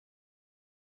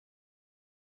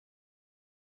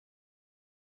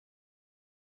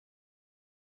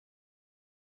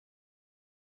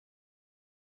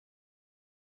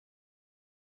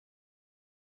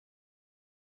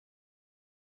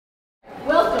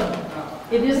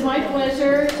It is my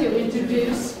pleasure to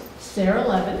introduce Sarah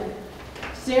Levin.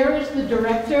 Sarah is the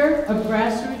Director of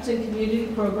Grassroots and Community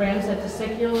Programs at the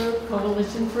Secular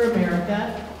Coalition for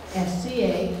America,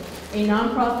 SCA, a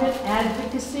nonprofit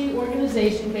advocacy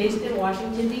organization based in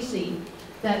Washington, D.C.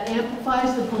 that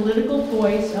amplifies the political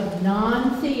voice of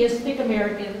non-theistic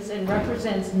Americans and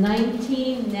represents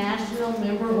 19 national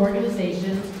member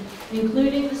organizations,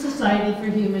 including the Society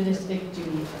for Humanistic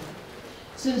Judaism.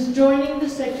 Since joining the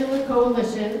Secular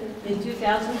Coalition in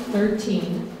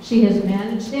 2013, she has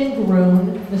managed and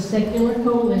grown the Secular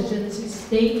Coalition's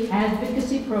state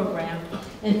advocacy program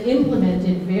and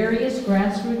implemented various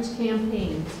grassroots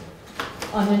campaigns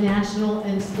on the national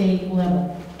and state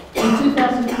level. In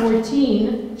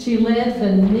 2014, she led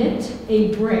the Knit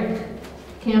a Brick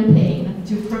campaign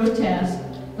to protest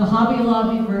the Hobby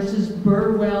Lobby versus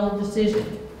Burwell decision,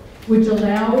 which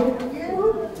allowed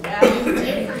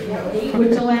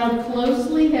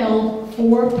closely held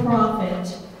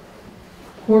for-profit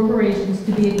corporations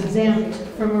to be exempt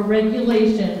from a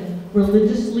regulation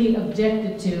religiously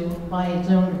objected to by its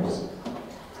owners.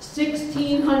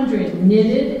 1,600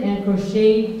 knitted and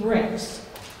crocheted bricks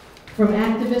from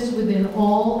activists within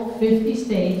all 50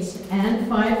 states and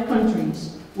 5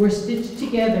 countries were stitched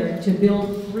together to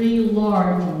build 3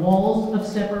 large walls of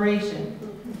separation,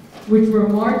 which were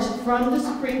marched from the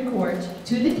Supreme Court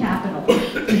to the Capitol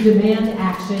to demand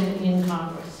action in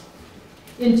Congress.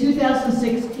 In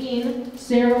 2016,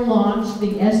 Sarah launched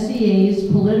the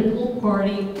SCA's political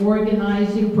party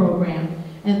organizing program,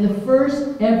 and the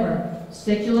first ever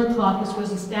Secular Caucus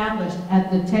was established at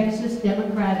the Texas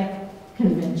Democratic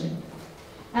Convention.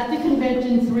 At the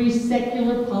convention, 3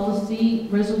 secular policy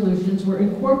resolutions were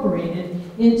incorporated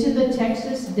into the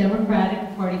Texas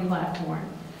Democratic Party platform.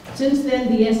 Since then,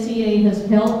 the SCA has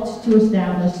helped to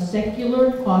establish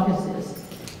secular caucuses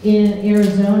in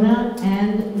Arizona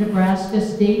and Nebraska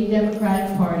state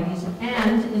Democratic parties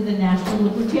and in the National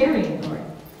Libertarian Party.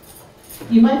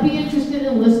 You might be interested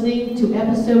in listening to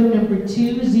episode number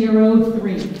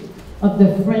 203 of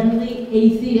the Friendly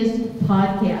Atheist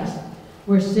podcast,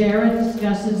 where Sarah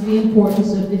discusses the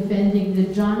importance of defending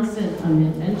the Johnson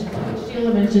Amendment, which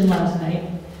Sheila mentioned last night,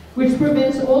 which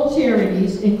prevents all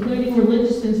charities, including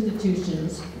religious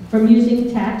institutions, from using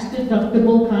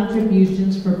tax-deductible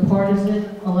contributions for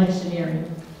partisan electioneering.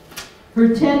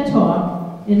 Her TED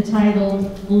Talk,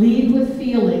 entitled Lead with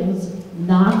Feelings,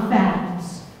 Not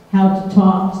Facts, How to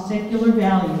Talk Secular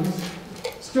Values,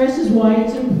 stresses why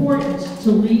it's important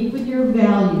to lead with your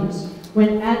values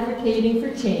when advocating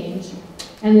for change,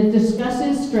 and it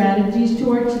discusses strategies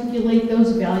to articulate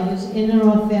those values in an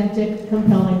authentic,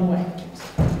 compelling way.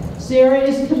 Sarah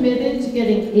is committed to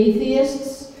getting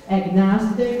atheists,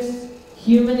 agnostics,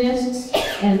 humanists,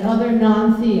 and other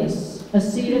non-theists a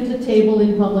seat at the table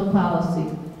in public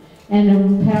policy, and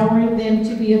empowering them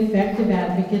to be effective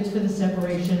advocates for the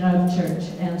separation of church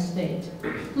and state.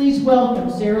 Please welcome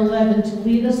Sarah Levin to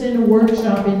lead us in a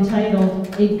workshop entitled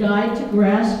A Guide to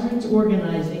Grassroots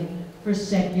Organizing for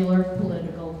Secular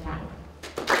Political Power.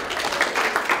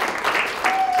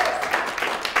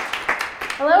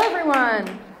 Hello,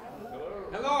 everyone.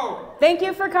 Hello. Thank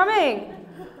you for coming.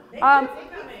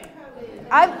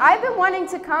 I've been wanting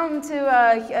to come to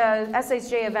a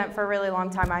SHJ event for a really long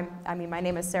time. I mean, my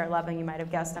name is Sarah Levin. You might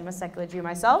have guessed I'm a secular Jew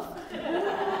myself.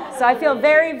 So I feel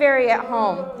very, very at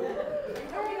home. Are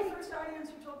you the first audience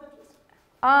who told them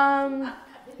this?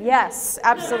 Yes,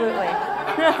 absolutely.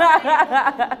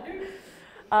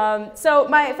 So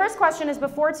my first question is,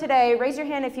 before today, raise your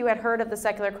hand if you had heard of the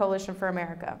Secular Coalition for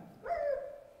America.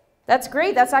 That's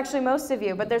great. That's actually most of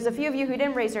you, but there's a few of you who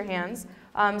didn't raise your hands.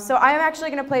 So I am actually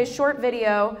going to play a short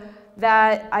video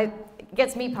that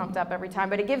gets me pumped up every time,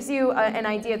 but it gives you an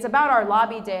idea. It's about our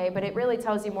lobby day, but it really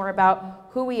tells you more about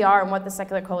who we are and what the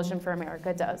Secular Coalition for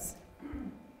America does.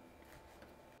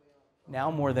 Now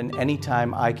more than any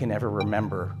time I can ever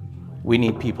remember, we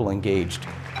need people engaged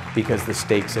because the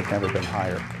stakes have never been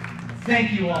higher.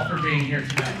 Thank you all for being here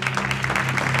tonight.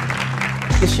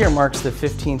 This year marks the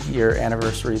 15th year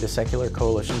anniversary of the Secular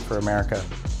Coalition for America.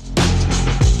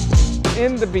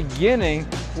 In the beginning,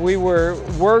 we were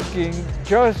working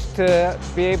just to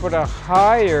be able to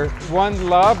hire one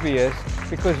lobbyist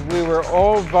because we were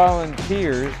all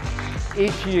volunteers.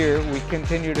 Each year we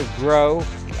continue to grow.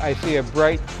 I see a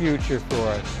bright future for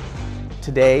us.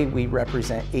 Today we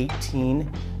represent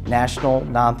 18 national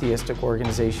non-theistic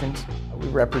organizations. We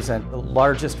represent the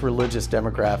largest religious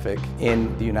demographic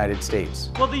in the United States.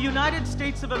 Well, the United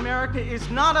States of America is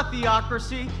not a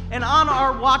theocracy, and on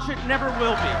our watch it never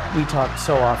will be. We talk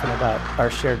so often about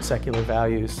our shared secular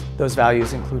values. Those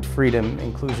values include freedom,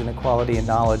 inclusion, equality, and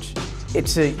knowledge.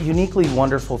 It's a uniquely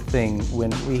wonderful thing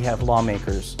when we have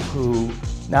lawmakers who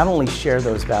not only share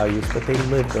those values, but they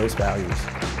live those values.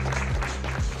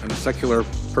 And a secular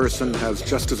person has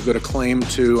just as good a claim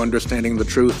to understanding the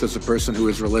truth as a person who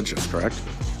is religious, correct?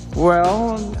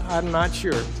 Well, I'm not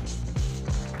sure.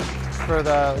 For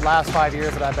the last 5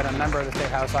 years that I've been a member of the State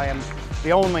House, I am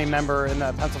the only member in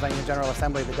the Pennsylvania General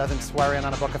Assembly that doesn't swear in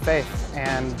on a book of faith.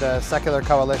 And the Secular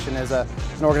Coalition is an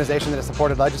organization that has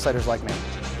supported legislators like me.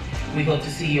 We hope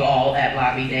to see you all at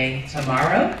Lobby Day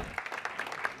tomorrow.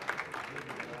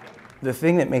 The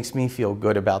thing that makes me feel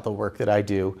good about the work that I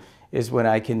do is when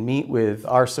I can meet with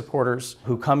our supporters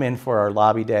who come in for our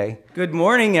Lobby Day. Good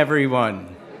morning,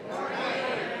 everyone. Good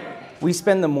morning. We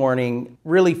spend the morning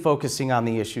really focusing on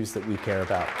the issues that we care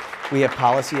about. We have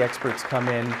policy experts come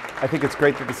in. I think it's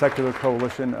great that the Secular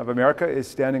Coalition of America is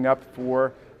standing up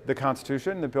for the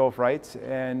Constitution, the Bill of Rights,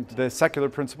 and the secular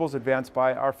principles advanced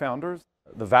by our founders.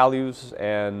 The values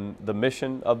and the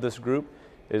mission of this group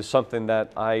is something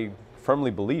that I firmly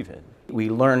believe in. We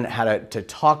learn how to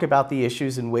talk about the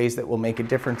issues in ways that will make a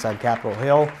difference on Capitol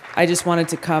Hill. I just wanted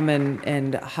to come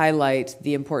and highlight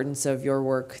the importance of your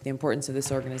work, the importance of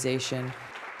this organization.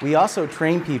 We also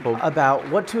train people about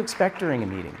what to expect during a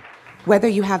meeting. Whether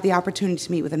you have the opportunity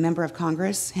to meet with a member of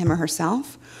Congress, him or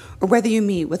herself, or whether you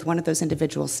meet with one of those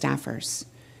individual staffers,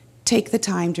 take the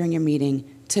time during your meeting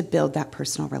to build that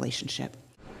personal relationship.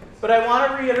 But I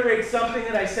want to reiterate something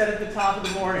that I said at the top of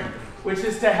the morning, which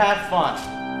is to have fun.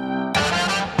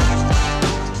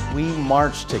 We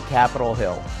march to Capitol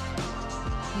Hill.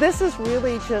 This is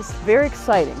really just very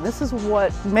exciting. This is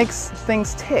what makes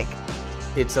things tick.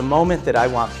 It's a moment that I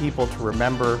want people to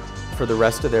remember for the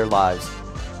rest of their lives.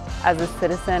 As a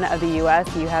citizen of the U.S.,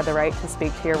 you have the right to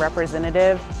speak to your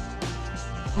representative.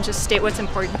 Just state what's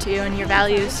important to you and your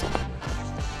values.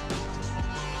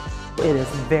 It is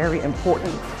very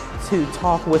important to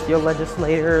talk with your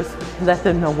legislators, let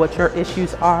them know what your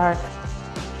issues are.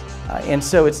 And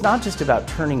so it's not just about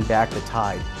turning back the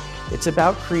tide, it's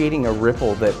about creating a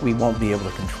ripple that we won't be able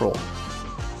to control.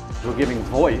 We're giving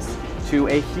voice to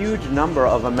a huge number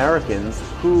of Americans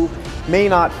who may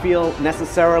not feel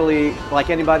necessarily like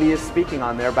anybody is speaking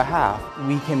on their behalf.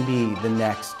 We can be the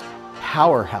next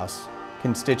powerhouse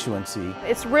constituency.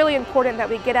 It's really important that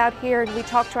we get out here and we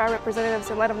talk to our representatives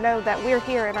and let them know that we're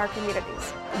here in our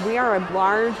communities. We are a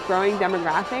large, growing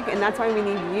demographic, and that's why we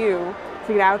need you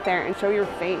to get out there and show your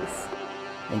face.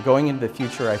 And going into the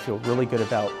future, I feel really good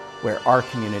about where our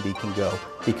community can go,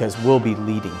 because we'll be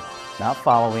leading, not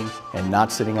following, and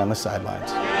not sitting on the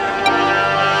sidelines.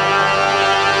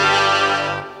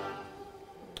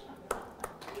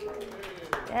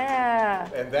 Yeah.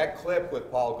 And that clip with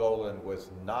Paul Golan was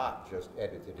not just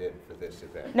edited in for this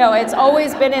event. No, it's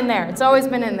always been in there. It's always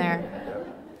been in there.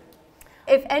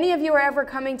 If any of you are ever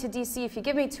coming to DC, if you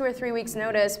give me 2 or 3 weeks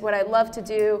notice, what I'd love to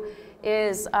do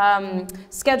is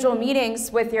schedule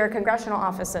meetings with your congressional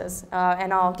offices.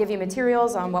 And I'll give you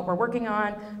materials on what we're working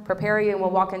on, prepare you, and we'll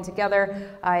walk in together.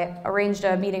 I arranged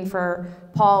a meeting for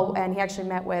Paul, and he actually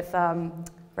met with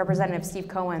Representative Steve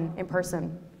Cohen in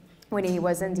person when he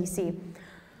was in DC.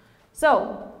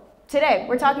 So today,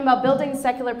 we're talking about building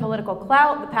secular political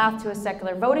clout, the path to a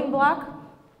secular voting bloc.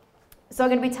 So I'm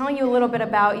going to be telling you a little bit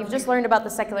about, you've just learned about the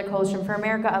Secular Coalition for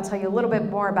America. I'll tell you a little bit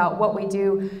more about what we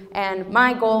do. And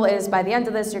my goal is by the end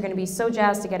of this, you're going to be so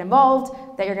jazzed to get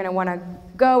involved that you're going to want to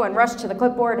go and rush to the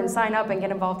clipboard and sign up and get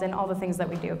involved in all the things that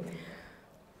we do.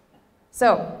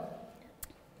 So,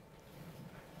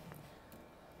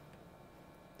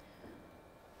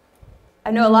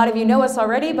 I know a lot of you know us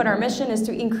already, but our mission is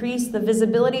to increase the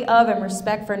visibility of and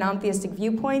respect for non-theistic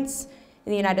viewpoints in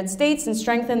the United States and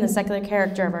strengthen the secular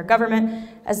character of our government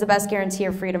as the best guarantee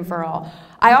of freedom for all.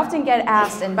 I often get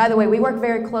asked, and by the way, we work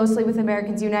very closely with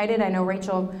Americans United. I know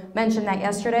Rachel mentioned that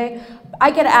yesterday.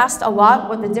 I get asked a lot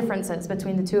what the difference is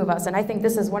between the two of us, and I think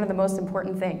this is one of the most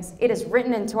important things. It is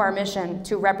written into our mission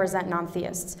to represent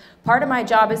non-theists. Part of my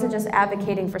job isn't just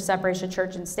advocating for separation of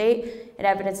church and state and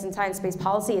evidence and time-space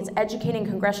policy, it's educating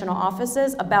congressional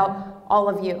offices about all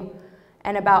of you,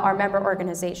 and about our member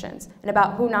organizations, and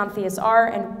about who non-theists are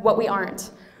and what we aren't.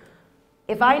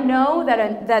 If I know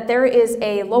that there is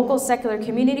a local secular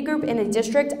community group in a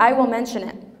district, I will mention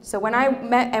it. So when I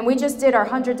met, and we just did our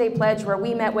 100-day pledge where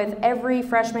we met with every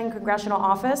freshman congressional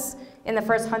office in the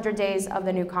first 100 days of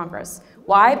the new Congress.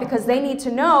 Why? Because they need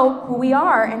to know who we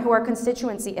are and who our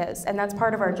constituency is, and that's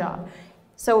part of our job.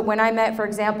 So when I met, for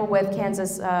example, with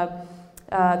Kansas,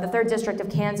 the 3rd District of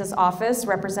Kansas office,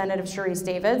 Representative Sharice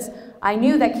Davids, I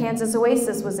knew that Kansas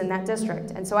Oasis was in that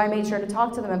district, and so I made sure to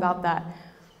talk to them about that.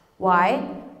 Why?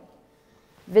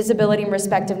 visibility and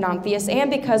respect of non-theists, and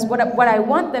because what I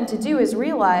want them to do is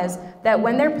realize that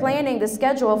when they're planning the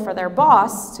schedule for their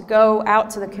boss to go out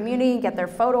to the community and get their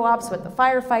photo ops with the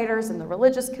firefighters and the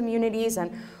religious communities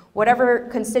and whatever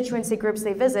constituency groups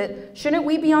they visit, shouldn't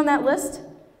we be on that list?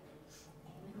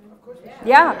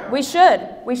 Yeah, we should.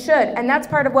 We should. And that's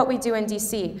part of what we do in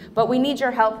DC. But we need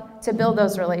your help to build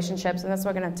those relationships, and that's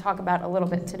what we're going to talk about a little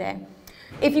bit today.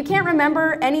 If you can't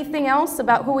remember anything else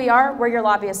about who we are, we're your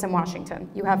lobbyists in Washington.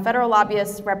 You have federal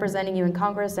lobbyists representing you in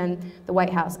Congress and the White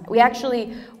House. We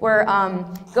actually were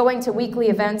going to weekly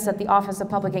events at the Office of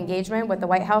Public Engagement with the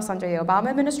White House under the Obama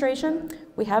administration.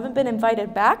 We haven't been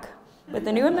invited back with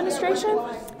the new administration.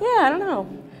 Yeah, I don't know.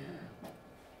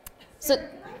 So,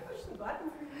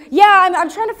 yeah, I'm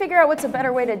trying to figure out what's a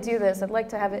better way to do this. I'd like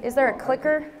to have it. Is there a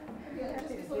clicker?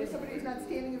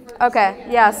 Okay,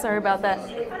 yeah, sorry about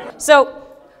that. So,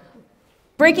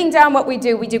 breaking down what we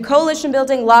do coalition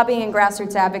building, lobbying, and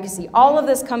grassroots advocacy. All of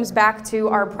this comes back to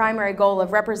our primary goal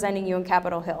of representing you in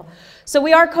Capitol Hill. So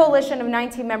we are a coalition of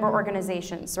 19 member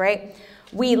organizations, right?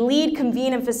 We lead,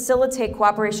 convene, and facilitate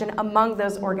cooperation among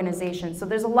those organizations. So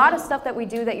there's a lot of stuff that we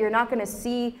do that you're not going to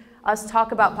see us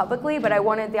talk about publicly, but I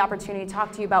wanted the opportunity to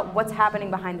talk to you about what's happening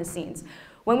behind the scenes.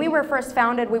 When we were first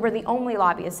founded, we were the only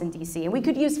lobbyists in DC, and we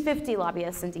could use 50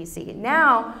 lobbyists in DC.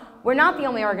 Now, we're not the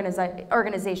only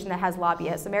organization that has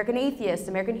lobbyists. American Atheists,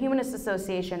 American Humanist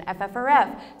Association,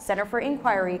 FFRF, Center for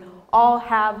Inquiry, all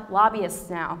have lobbyists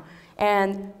now.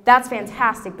 And that's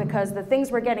fantastic because the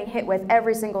things we're getting hit with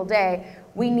every single day,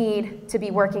 we need to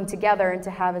be working together and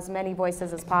to have as many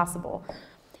voices as possible.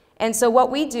 And so what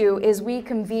we do is we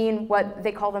convene what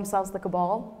they call themselves the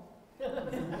cabal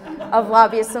of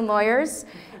lobbyists and lawyers.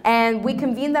 And we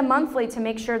convene them monthly to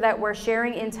make sure that we're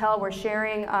sharing intel, we're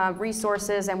sharing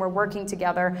resources, and we're working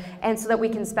together, and so that we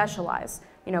can specialize.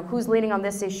 You know, who's leading on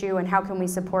this issue and how can we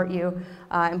support you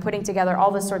in putting together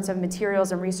all the sorts of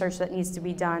materials and research that needs to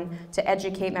be done to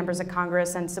educate members of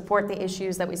Congress and support the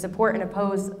issues that we support and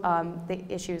oppose the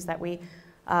issues that we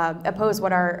oppose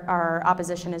what our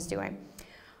opposition is doing.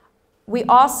 We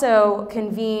also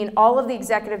convene all of the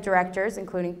executive directors,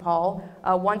 including Paul,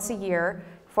 once a year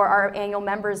for our annual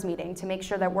members meeting to make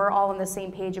sure that we're all on the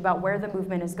same page about where the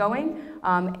movement is going,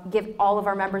 give all of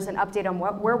our members an update on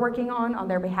what we're working on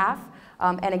their behalf,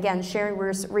 and again, sharing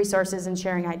resources and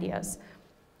sharing ideas.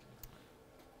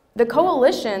 The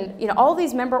coalition, you know, all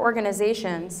these member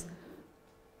organizations,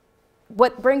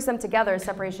 what brings them together is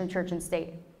separation of church and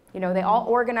state. You know, they all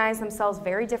organize themselves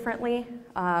very differently.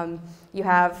 You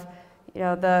have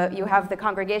the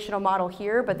congregational model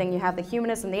here, but then you have the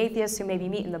humanists and the atheists who maybe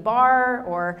meet in the bar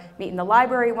or meet in the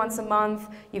library once a month.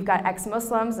 You've got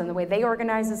ex-Muslims, and the way they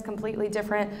organize is completely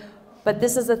different. But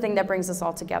this is the thing that brings us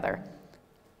all together.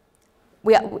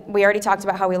 We already talked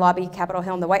about how we lobby Capitol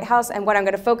Hill and the White House, and what I'm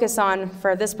going to focus on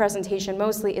for this presentation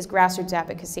mostly is grassroots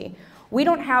advocacy. We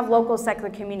don't have local secular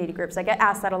community groups. I get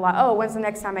asked that a lot. Oh, when's the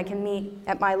next time I can meet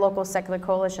at my local secular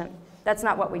coalition? That's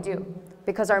not what we do,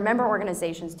 because our member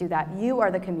organizations do that. You are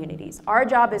the communities. Our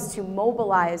job is to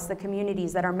mobilize the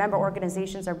communities that our member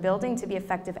organizations are building to be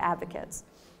effective advocates.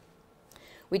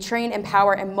 We train,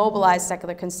 empower, and mobilize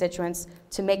secular constituents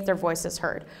to make their voices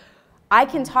heard. I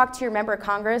can talk to your member of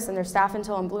Congress and their staff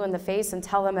until I'm blue in the face and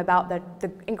tell them about the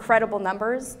incredible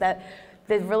numbers that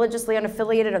the religiously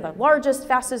unaffiliated are the largest,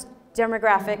 fastest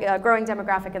demographic, growing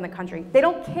demographic in the country. They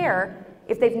don't care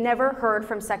if they've never heard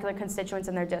from secular constituents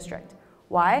in their district.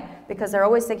 Why? Because they're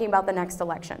always thinking about the next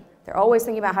election. They're always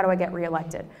thinking about how do I get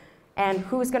reelected. And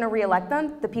who's going to reelect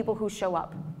them? The people who show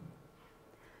up.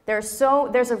 There's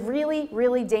a really,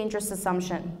 really dangerous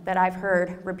assumption that I've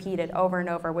heard repeated over and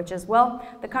over, which is, well,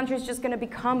 the country's just going to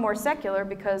become more secular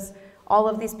because all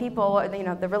of these people, you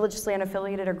know, the religiously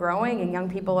unaffiliated are growing and young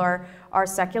people are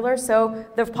secular, so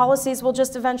the policies will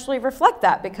just eventually reflect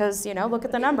that because, you know, look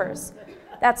at the numbers.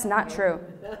 That's not true.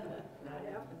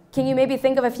 Can you maybe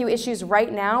think of a few issues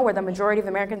right now where the majority of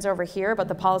Americans are over here, but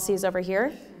the policy is over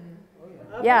here?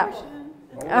 Yeah.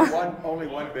 Only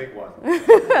one big one.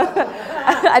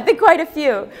 I think quite a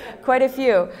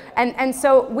few. And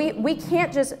so we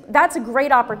can't just, that's a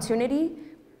great opportunity,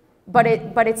 but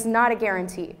it's not a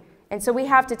guarantee. And so we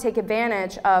have to take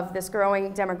advantage of this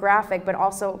growing demographic, but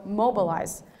also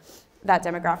mobilize that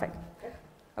demographic.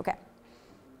 Okay,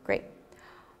 great.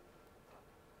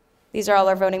 These are all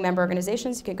our voting member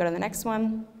organizations. You could go to the next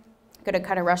one. I'm going to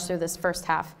kind of rush through this first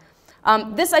half.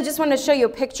 This, I just wanted to show you a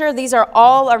picture. These are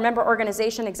all our member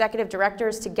organization executive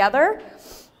directors together.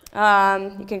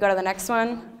 You can go to the next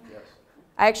one. Yes.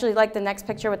 I actually like the next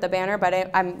picture with the banner, but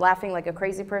I'm laughing like a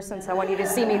crazy person, so I want you to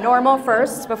see me normal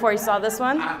first before you saw this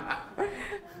one.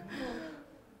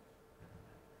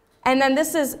 And then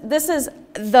this is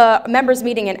the members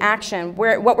meeting in action,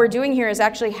 where what we're doing here is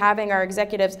actually having our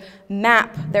executives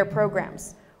map their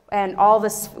programs. And all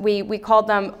this, we called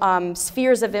them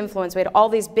spheres of influence. We had all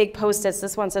these big post-its.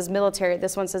 This one says military,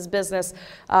 this one says business,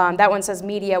 that one says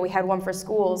media. We had one for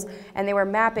schools. And they were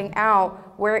mapping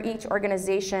out where each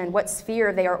organization, what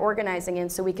sphere they are organizing in,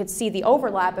 so we could see the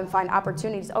overlap and find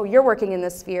opportunities. Oh, you're working in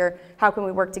this sphere. How can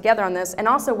we work together on this? And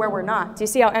also where we're not. Do you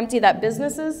see how empty that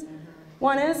business is?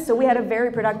 One is, so we had a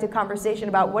very productive conversation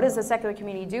about what is the secular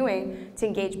community doing to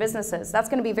engage businesses. That's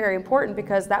going to be very important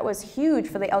because that was huge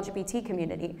for the LGBT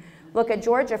community. Look at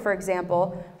Georgia, for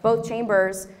example. Both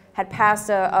chambers had passed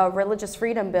a religious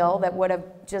freedom bill that would have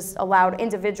just allowed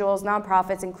individuals,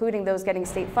 nonprofits, including those getting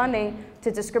state funding, to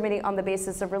discriminate on the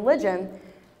basis of religion.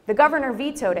 The governor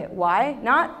vetoed it. Why?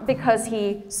 Not because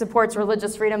he supports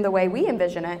religious freedom the way we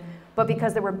envision it, but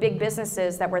because there were big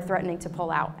businesses that were threatening to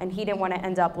pull out. And he didn't want to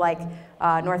end up like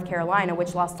North Carolina,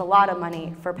 which lost a lot of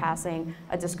money for passing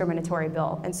a discriminatory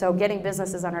bill. And so getting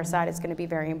businesses on our side is going to be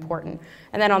very important.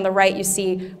 And then on the right, you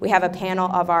see we have a panel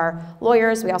of our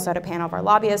lawyers. We also had a panel of our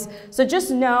lobbyists. So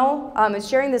just know, and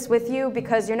sharing this with you,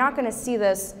 because you're not going to see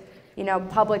this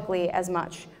publicly as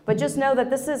much. But just know that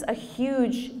this is a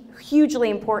hugely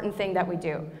important thing that we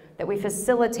do, that we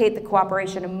facilitate the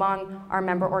cooperation among our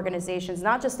member organizations,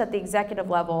 not just at the executive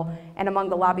level and among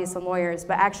the lobbyists and lawyers,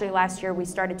 but actually last year we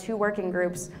started 2 working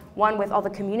groups, one with all the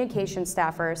communication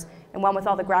staffers and one with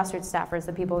all the grassroots staffers,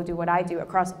 the people who do what I do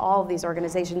across all of these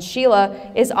organizations.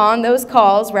 Sheila is on those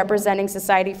calls representing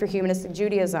Society for Humanistic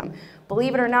Judaism.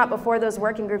 Believe it or not, before those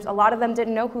working groups, a lot of them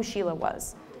didn't know who Sheila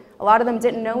was. A lot of them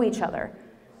didn't know each other.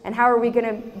 And how are we going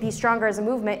to be stronger as a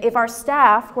movement if our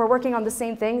staff who are working on the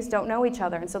same things don't know each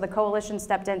other? And so the coalition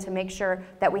stepped in to make sure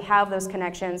that we have those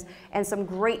connections, and some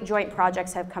great joint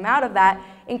projects have come out of that,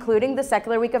 including the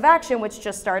Secular Week of Action, which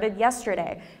just started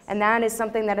yesterday. And that is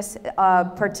something that is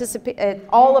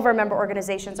all of our member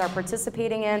organizations are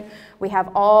participating in. We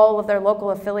have all of their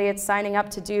local affiliates signing up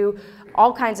to do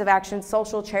all kinds of actions,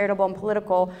 social, charitable, and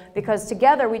political, because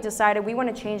together we decided we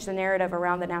want to change the narrative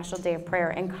around the National Day of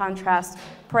Prayer and contrast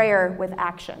prayer with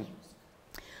action.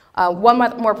 One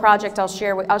more project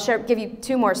I'll give you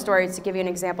 2 more stories to give you an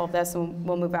example of this, and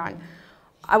we'll move on.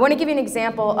 I want to give you an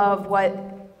example of what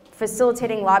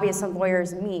facilitating lobbyists and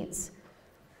lawyers means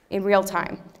in real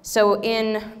time. So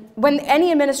when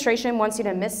any administration wants you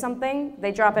to miss something,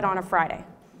 they drop it on a Friday,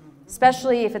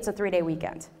 especially if it's a 3-day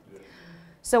weekend.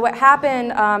 So what happened,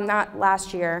 not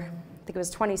last year, I think it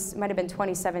was might have been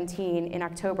 2017 in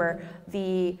October,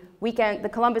 the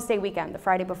Columbus Day weekend, the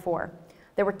Friday before,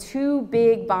 there were 2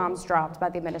 big bombs dropped by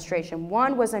the administration.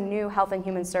 One was a new Health and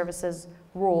Human Services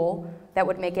rule that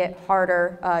would make it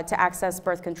harder to access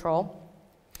birth control.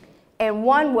 And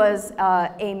one was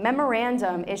a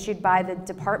memorandum issued by the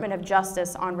Department of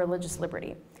Justice on religious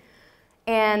liberty.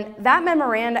 And that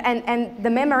memorandum, and the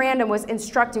memorandum was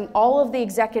instructing all of the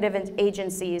executive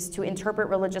agencies to interpret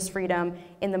religious freedom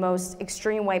in the most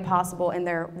extreme way possible in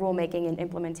their rulemaking and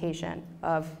implementation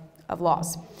of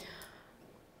laws.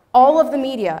 All of the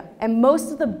media and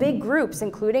most of the big groups,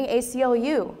 including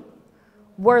ACLU,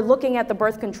 were looking at the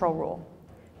birth control rule.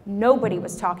 Nobody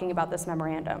was talking about this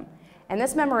memorandum. And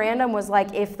this memorandum was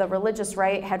like if the religious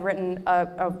right had written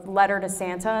a letter to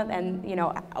Santa and,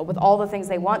 with all the things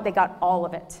they want, they got all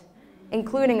of it,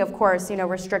 including, of course,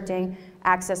 restricting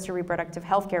access to reproductive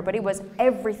health care. But it was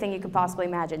everything you could possibly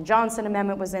imagine. Johnson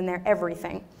Amendment was in there,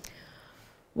 everything.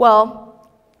 Well,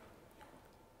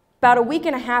 about a week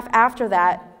and a half after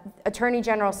that, Attorney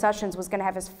General Sessions was going to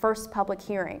have his first public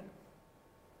hearing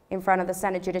in front of the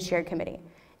Senate Judiciary Committee.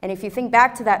 And if you think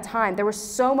back to that time, there was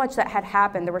so much that had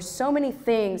happened. There were so many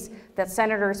things that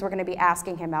senators were going to be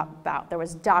asking him about. There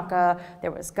was DACA, there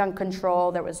was gun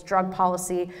control, there was drug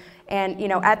policy. And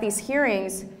at these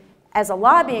hearings, as a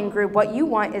lobbying group, what you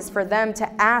want is for them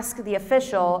to ask the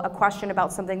official a question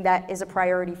about something that is a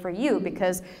priority for you,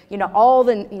 because all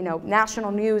the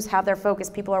national news have their focus.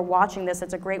 People are watching this.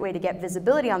 It's a great way to get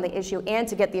visibility on the issue and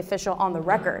to get the official on the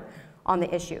record on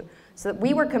the issue. So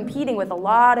we were competing with a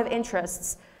lot of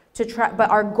interests to try, but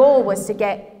our goal was to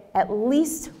get at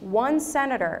least one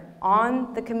senator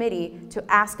on the committee to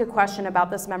ask a question about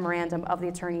this memorandum of the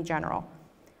Attorney General.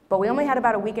 But we only had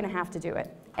about a week and a half to do it,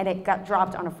 and it got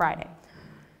dropped on a Friday.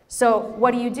 So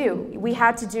what do? We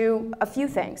had to do a few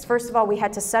things. First of all, we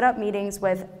had to set up meetings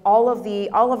with all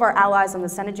of our allies on the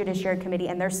Senate Judiciary Committee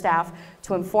and their staff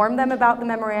to inform them about the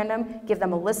memorandum, give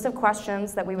them a list of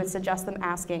questions that we would suggest them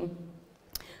asking.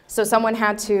 So someone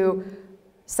had to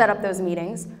set up those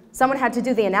meetings. Someone had to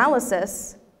do the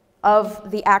analysis of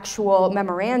the actual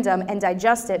memorandum and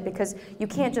digest it, because you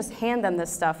can't just hand them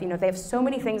this stuff. You know, they have so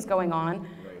many things going on,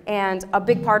 and a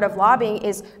big part of lobbying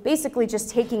is basically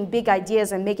just taking big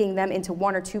ideas and making them into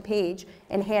 1 or 2 page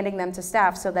and handing them to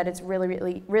staff so that it's really,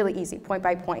 really, really easy, point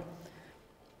by point,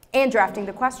 and drafting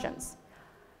the questions.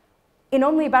 In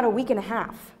only about a week and a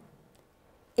half.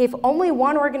 If only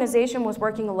one organization was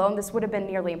working alone, this would have been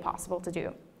nearly impossible to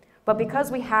do. But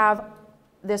because we have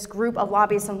this group of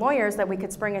lobbyists and lawyers that we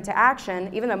could spring into action,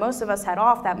 even though most of us had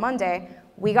off that Monday,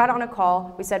 we got on a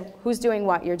call, we said, who's doing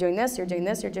what? You're doing this, you're doing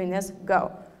this, you're doing this,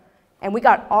 go. And we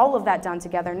got all of that done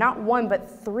together. Not 1,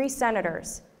 but 3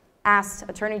 senators asked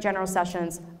Attorney General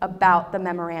Sessions about the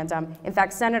memorandum. In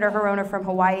fact, Senator Hirono from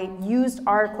Hawaii used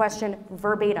our question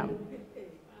verbatim.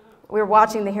 We were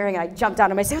watching the hearing, and I jumped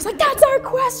out of my seat. I was like, that's our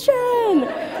question!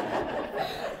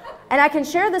 And I can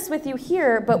share this with you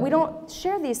here, but we don't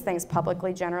share these things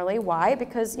publicly generally. Why?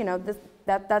 Because, you know,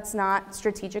 that's not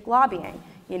strategic lobbying.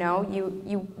 You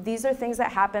know, these are things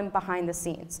that happen behind the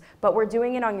scenes, but we're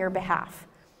doing it on your behalf.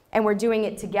 And we're doing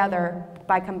it together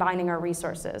by combining our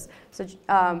resources. So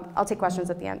I'll take questions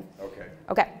at the end. Okay.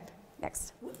 Okay,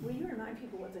 next. Will you remind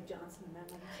people what the Johnson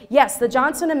Amendment is? Yes, the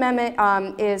Johnson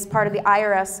Amendment is part of the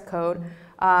IRS code.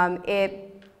 It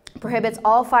prohibits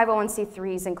all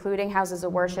 501c3s, including houses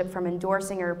of worship, from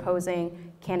endorsing or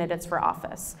opposing candidates for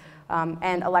office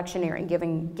and electioneering,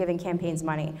 giving campaigns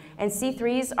money. And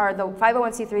C3s are the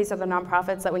 501c3s are the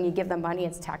nonprofits that when you give them money,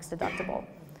 it's tax deductible.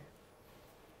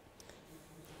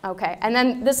 Okay, and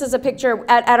then this is a picture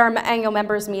at our annual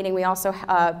members meeting. We also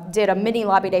did a mini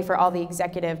lobby day for all the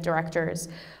executive directors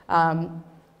and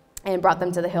brought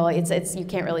them to the Hill. You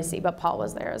can't really see, but Paul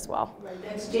was there as well. Right,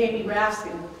 that's Jamie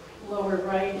Raskin, lower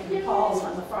right, and Paul's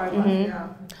on the far left. Yeah.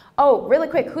 Oh, really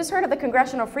quick, who's heard of the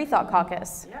Congressional Free Thought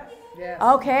Caucus? Yes.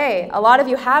 Okay, a lot of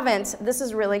you haven't. This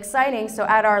is really exciting. So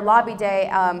at our lobby day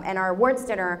and our awards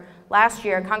dinner last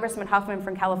year, Congressman Huffman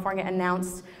from California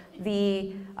announced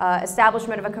the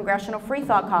establishment of a Congressional Free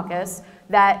Thought Caucus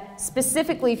that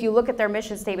specifically, if you look at their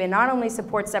mission statement, not only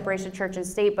supports separation of church and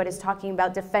state, but is talking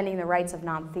about defending the rights of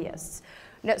non-theists.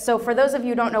 So for those of you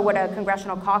who don't know what a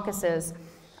Congressional Caucus is,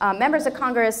 members of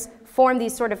Congress form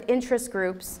these sort of interest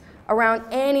groups around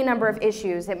any number of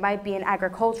issues. It might be an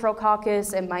agricultural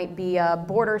caucus, it might be a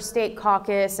border state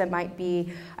caucus, it might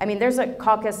be, I mean, there's a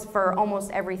caucus for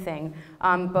almost everything,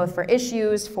 both for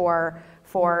issues, for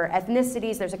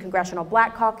ethnicities. There's a Congressional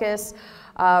Black Caucus,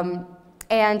 and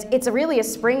it's really a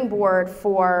springboard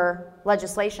for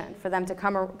legislation, for them to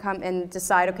come and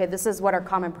decide, okay, this is what our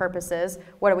common purpose is,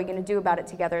 what are we going to do about it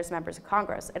together as members of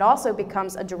Congress. It also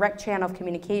becomes a direct channel of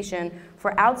communication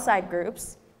for outside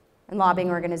groups and lobbying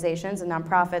organizations and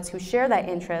nonprofits who share that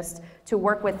interest to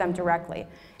work with them directly.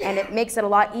 And it makes it a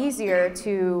lot easier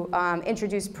to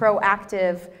introduce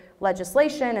proactive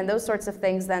legislation and those sorts of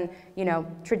things than, you know,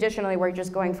 traditionally we're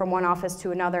just going from one office to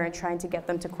another and trying to get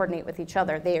them to coordinate with each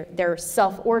other. They're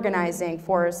self-organizing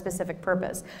for a specific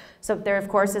purpose. So there, of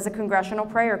course, is a Congressional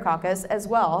Prayer Caucus as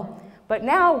well. But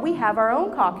now we have our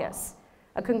own caucus,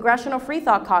 a Congressional Free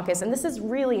Thought Caucus, and this is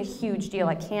really a huge deal.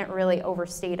 I can't really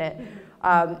overstate it.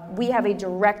 We have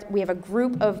a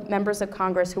group of members of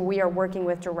Congress who we are working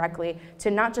with directly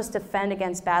to not just defend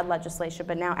against bad legislation,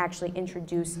 but now actually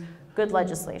introduce good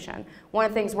legislation. One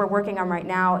of the things we're working on right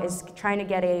now is trying to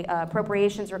get a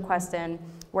appropriations request in,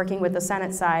 working with the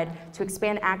Senate side, to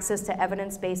expand access to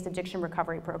evidence-based addiction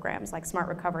recovery programs like Smart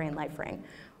Recovery and LifeRing.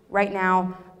 Right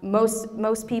now,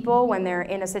 most people, when they're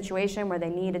in a situation where they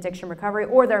need addiction recovery,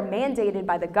 or they're mandated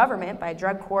by the government, by a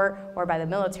drug court, or by the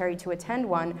military to attend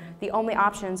one, the only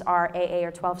options are AA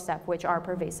or 12-step, which are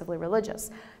pervasively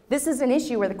religious. This is an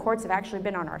issue where the courts have actually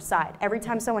been on our side. Every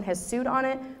time someone has sued on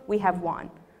it, we have won.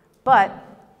 But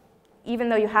even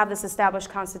though you have this established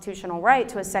constitutional right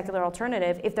to a secular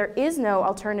alternative, if there is no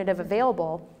alternative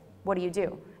available, what do you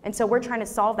do? And so we're trying to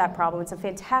solve that problem. It's a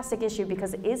fantastic issue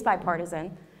because it is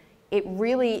bipartisan. It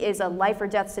really is a life or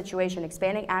death situation.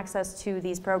 Expanding access to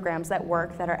these programs that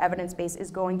work, that are evidence-based,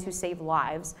 is going to save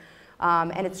lives.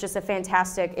 And it's just a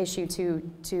fantastic issue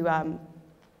to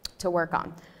work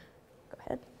on. Go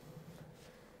ahead.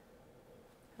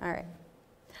 All right.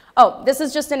 Oh, this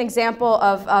is just an example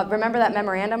of, remember that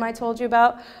memorandum I told you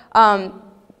about?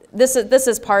 This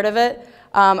is part of it.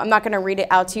 I'm not going to read it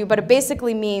out to you, but it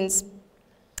basically means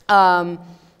that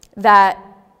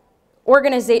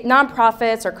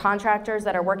nonprofits or contractors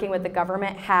that are working with the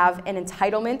government have an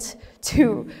entitlement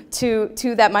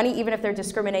to that money, even if they're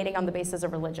discriminating on the basis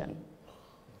of religion.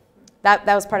 That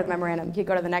was part of the memorandum. You can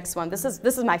go to the next one. This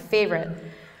is my favorite.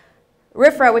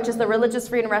 RFRA, which is the Religious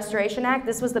Freedom Restoration Act,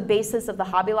 this was the basis of the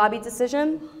Hobby Lobby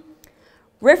decision.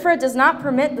 RFRA does not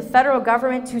permit the federal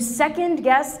government to second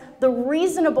guess the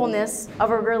reasonableness of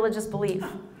a religious belief.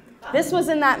 This was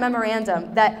in that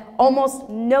memorandum that almost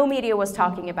no media was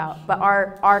talking about, but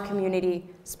our community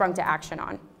sprung to action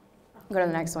on. Go to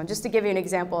the next one, just to give you an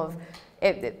example of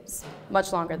it's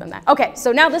much longer than that. Okay,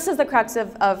 so now this is the crux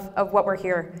of what we're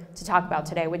here to talk about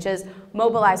today, which is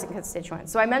mobilizing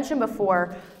constituents. So I mentioned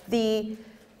before the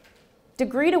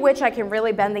degree to which I can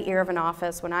really bend the ear of an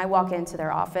office when I walk into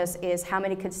their office is how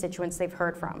many constituents they've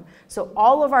heard from. So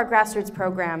all of our grassroots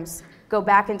programs go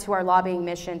back into our lobbying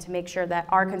mission to make sure that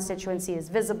our constituency is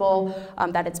visible,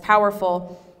 that it's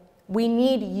powerful. We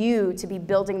need you to be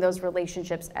building those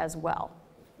relationships as well.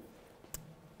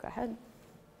 Go ahead.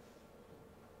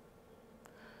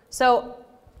 So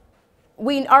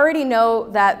we already know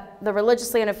that the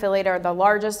religiously unaffiliated are the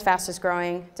largest, fastest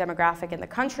growing demographic in the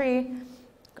country.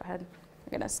 Go ahead.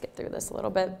 I'm going to skip through this a little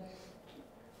bit.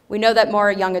 We know that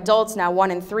more young adults, now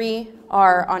 1 in 3,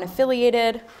 are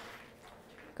unaffiliated.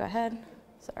 Go ahead.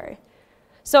 Sorry.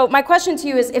 So my question to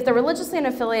you is, if the religiously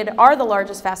unaffiliated are the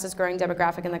largest, fastest growing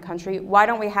demographic in the country, why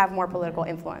don't we have more political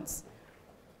influence?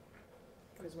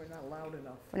 Because we're not loud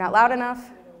enough. We're not loud enough?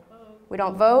 We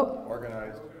don't vote?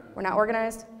 Organized. We're not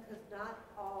organized? Because not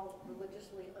all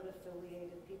religiously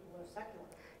unaffiliated people are secular.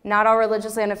 Not all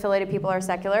religiously unaffiliated people are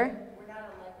secular? We're not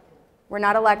elected. We're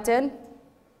not elected.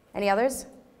 Any others?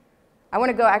 I want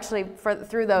to go actually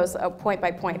through those point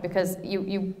by point because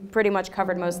you pretty much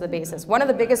covered most of the bases. One of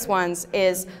the biggest ones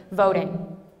is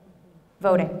voting.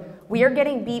 Voting. We are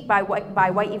getting beat by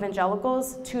white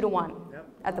evangelicals 2-1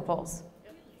 at the polls.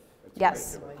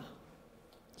 Yes.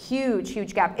 Huge,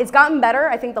 huge gap. It's gotten better.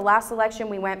 I think the last election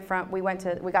we got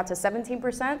to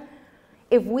 17%.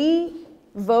 If we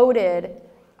voted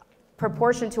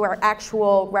proportion to our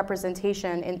actual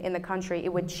representation in the country,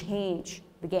 it would change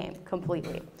the game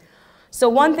completely. So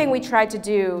one thing we tried to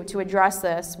do to address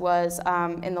this was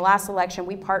in the last election,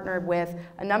 we partnered with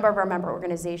a number of our member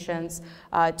organizations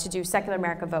to do Secular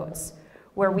America Votes,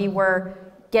 where we were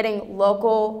getting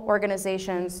local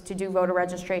organizations to do voter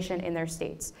registration in their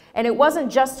states. And it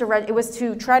wasn't just it was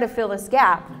to try to fill this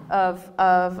gap of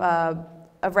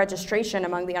registration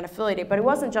among the unaffiliated, but it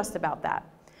wasn't just about that.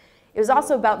 It was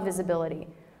also about visibility.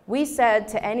 We said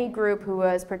to any group who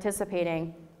was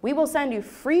participating, we will send you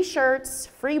free shirts,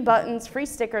 free buttons, free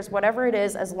stickers, whatever it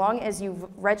is, as long as you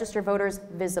register voters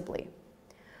visibly.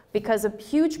 Because a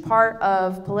huge part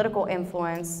of political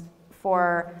influence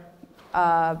for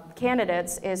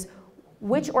candidates is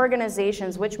which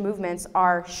organizations, which movements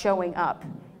are showing up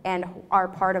and are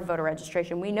part of voter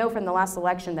registration. We know from the last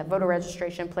election that voter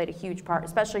registration played a huge part,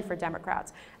 especially for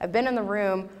Democrats. I've been in the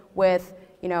room with,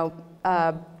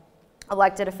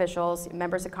 elected officials,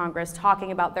 members of Congress,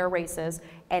 talking about their races,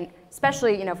 and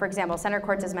especially, for example, Senator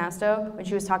Cortez Masto, when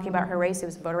she was talking about her race, it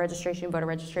was voter registration, voter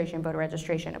registration, voter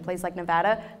registration. A place like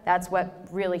Nevada, that's what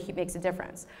really makes a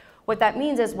difference. What that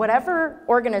means is whatever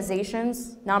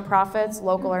organizations, nonprofits,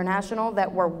 local or national,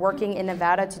 that were working in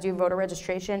Nevada to do voter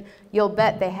registration, you'll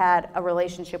bet they had a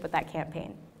relationship with that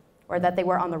campaign, or that they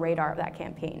were on the radar of that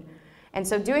campaign. And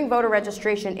so doing voter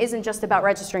registration isn't just about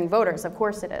registering voters, of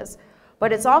course it is,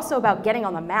 but it's also about getting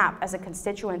on the map as a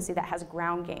constituency that has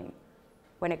ground game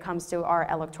when it comes to our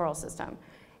electoral system.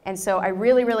 And so I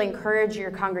really, really encourage your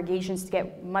congregations to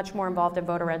get much more involved in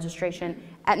voter registration,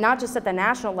 not just at the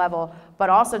national level, but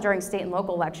also during state and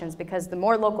local elections, because the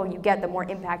more local you get, the more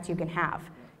impact you can have.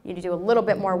 You need to do a little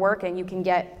bit more work and you can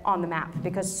get on the map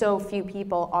because so few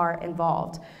people are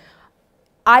involved.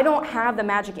 I don't have the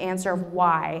magic answer of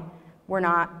why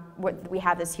we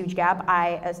have this huge gap.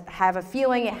 I have a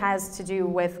feeling it has to do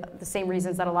with the same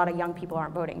reasons that a lot of young people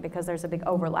aren't voting, because there's a big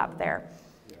overlap there.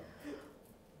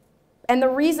 And the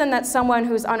reason that someone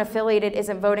who's unaffiliated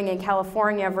isn't voting in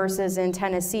California versus in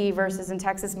Tennessee versus in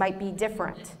Texas might be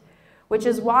different, which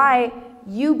is why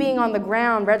you being on the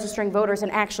ground, registering voters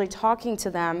and actually talking to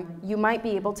them, you might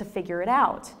be able to figure it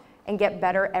out and get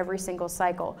better every single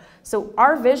cycle. So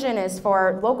our vision is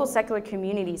for local secular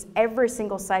communities every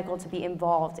single cycle to be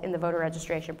involved in the voter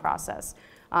registration process.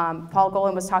 Paul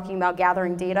Golan was talking about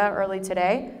gathering data early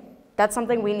today. That's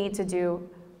something we need to do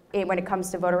when it comes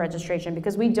to voter registration,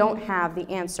 because we don't have the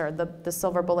answer, the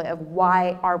silver bullet of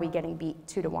why are we getting beat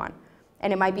 2-1.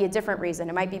 And it might be a different reason.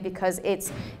 It might be because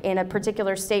it's in a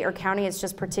particular state or county, it's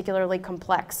just particularly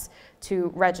complex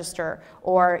to register.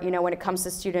 Or when it comes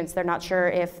to students, they're not sure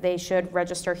if they should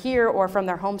register here or from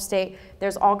their home state.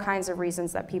 There's all kinds of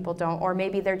reasons that people don't. Or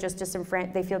maybe they're just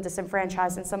they feel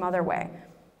disenfranchised in some other way.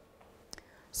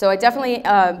 So I definitely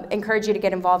encourage you to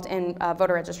get involved in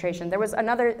voter registration. There was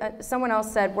someone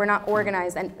else said we're not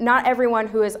organized, and not everyone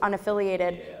who is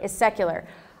unaffiliated is secular.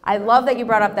 I love that you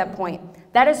brought up that point.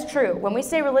 That is true. When we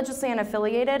say religiously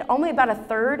unaffiliated, only about a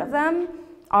third of them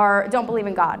don't believe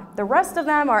in God. The rest of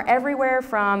them are everywhere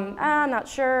from, I'm not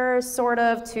sure, sort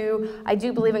of, to I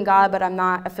do believe in God, but I'm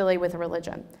not affiliated with a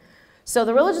religion. So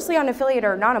the religiously unaffiliated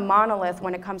are not a monolith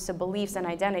when it comes to beliefs and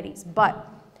identities, but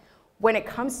when it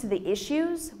comes to the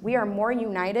issues, we are more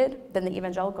united than the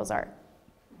evangelicals are,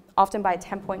 often by a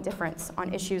 10-point difference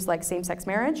on issues like same-sex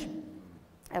marriage,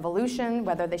 evolution,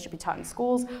 whether they should be taught in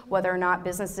schools, whether or not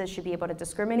businesses should be able to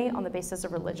discriminate on the basis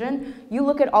of religion. You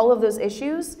look at all of those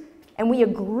issues, and we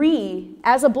agree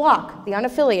as a bloc, the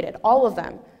unaffiliated, all of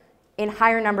them, in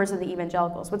higher numbers of the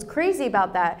evangelicals. What's crazy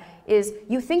about that is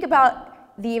you think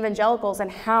about the evangelicals and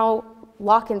how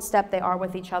lock in step they are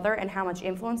with each other and how much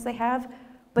influence they have,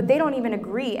 but they don't even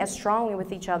agree as strongly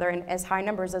with each other in as high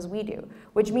numbers as we do,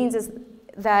 which means is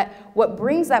that what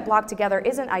brings that bloc together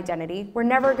isn't identity. We're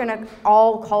never gonna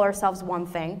all call ourselves one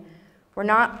thing. We're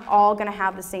not all gonna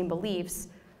have the same beliefs,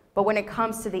 but when it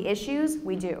comes to the issues,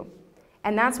 we do.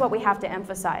 And that's what we have to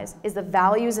emphasize, is the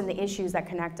values and the issues that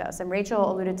connect us. And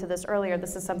Rachel alluded to this earlier.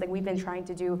 This is something we've been trying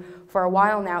to do for a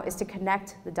while now, is to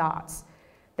connect the dots.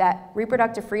 That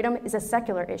reproductive freedom is a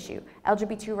secular issue.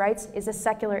 LGBT rights is a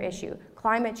secular issue.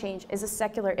 Climate change is a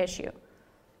secular issue.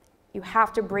 You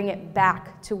have to bring it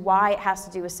back to why it has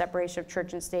to do with separation of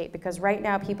church and state, because right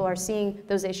now people are seeing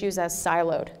those issues as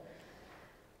siloed.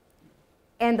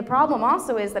 And the problem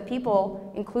also is that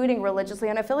people, including religiously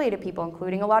unaffiliated people,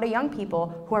 including a lot of young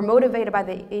people who are motivated by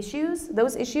the issues,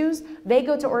 those issues, they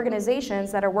go to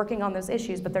organizations that are working on those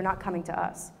issues, but they're not coming to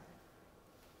us.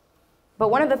 But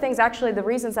one of the things, actually, the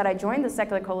reasons that I joined the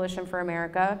Secular Coalition for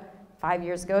America 5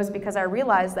 years ago is because I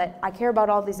realized that I care about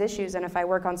all these issues, and if I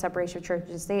work on separation of church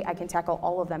and state, I can tackle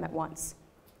all of them at once.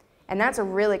 And that's a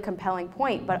really compelling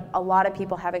point, but a lot of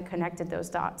people haven't connected those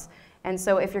dots. And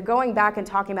so if you're going back and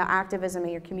talking about activism in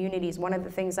your communities, one of the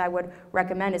things I would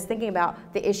recommend is thinking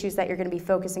about the issues that you're going to be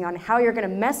focusing on, how you're going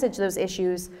to message those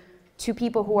issues to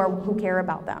people who care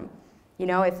about them. You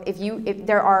know, if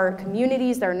there are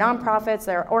communities, there are nonprofits,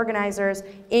 there are organizers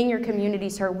in your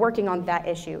communities who are working on that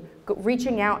issue,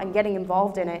 reaching out and getting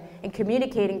involved in it and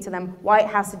communicating to them why it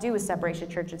has to do with separation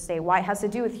of church and state, why it has to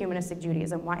do with humanistic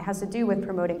Judaism, why it has to do with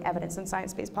promoting evidence and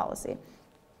science-based policy.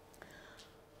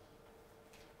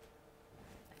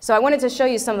 So I wanted to show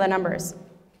you some of the numbers.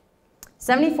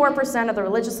 74% of the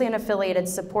religiously unaffiliated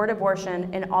support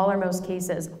abortion in all or most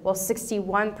cases, while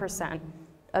 61%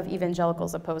 of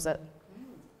evangelicals oppose it.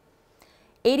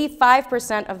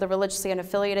 85% of the religiously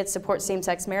unaffiliated support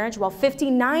same-sex marriage, while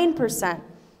 59%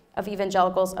 of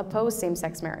evangelicals oppose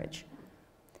same-sex marriage.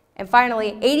 And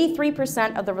finally,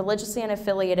 83% of the religiously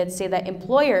unaffiliated say that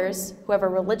employers who have a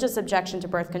religious objection to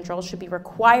birth control should be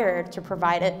required to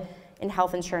provide it in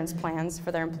health insurance plans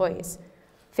for their employees.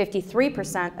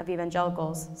 53% of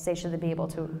evangelicals say should they be able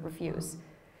to refuse.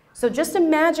 So just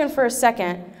imagine for a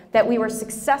second that we were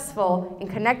successful in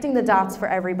connecting the dots for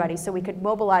everybody so we could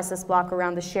mobilize this bloc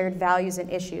around the shared values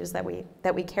and issues that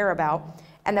we care about,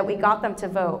 and that we got them to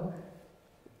vote.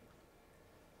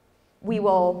 We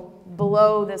will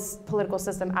blow this political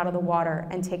system out of the water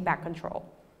and take back control,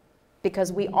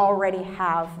 because we already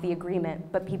have the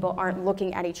agreement, but people aren't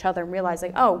looking at each other and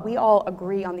realizing, oh, we all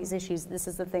agree on these issues. This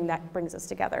is the thing that brings us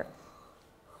together.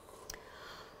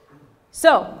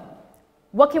 So,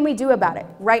 what can we do about it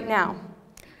right now?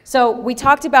 So we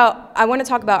talked about, I want to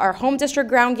talk about our home district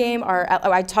ground game,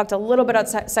 I talked a little bit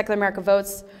about Secular America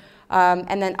Votes,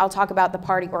 and then I'll talk about the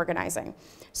party organizing.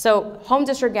 So home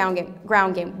district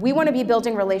ground game, we want to be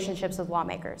building relationships with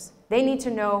lawmakers. They need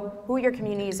to know who your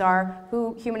communities are,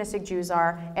 who humanistic Jews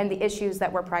are, and the issues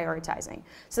that we're prioritizing.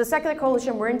 So the Secular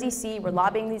Coalition, we're in DC, we're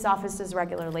lobbying these offices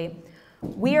regularly.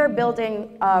 We are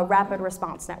building a rapid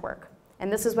response network.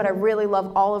 And this is what I really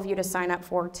love all of you to sign up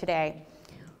for today.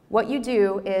 What you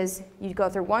do is you go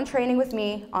through one training with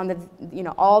me on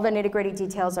all the nitty-gritty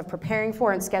details of preparing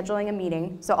for and scheduling a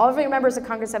meeting. So all of your members of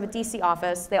Congress have a DC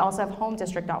office. They also have home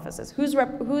district offices.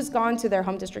 Who's gone to their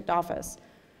home district office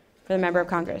for the member of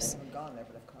Congress?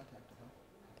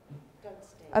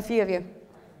 A few of you.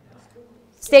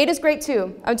 State is great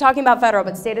too. I'm talking about federal,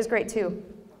 but state is great too.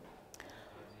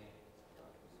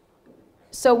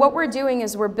 So what we're doing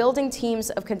is we're building teams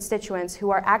of constituents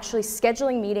who are actually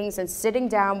scheduling meetings and sitting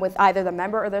down with either the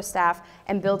member or their staff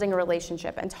and building a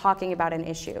relationship and talking about an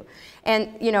issue. And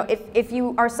if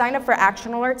you are signed up for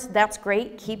action alerts, that's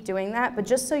great, keep doing that. But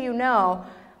just so you know,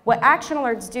 what action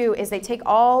alerts do is they take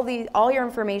all your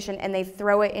information and they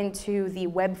throw it into the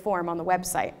web form on the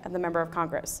website of the member of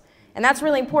Congress. And that's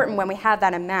really important when we have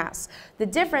that en masse. The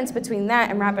difference between that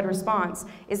and rapid response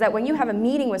is that when you have a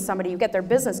meeting with somebody, you get their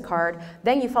business card,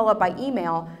 then you follow up by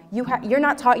email, you're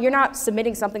not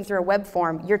submitting something through a web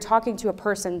form, you're talking to a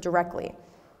person directly.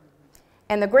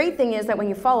 And the great thing is that when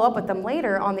you follow up with them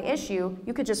later on the issue,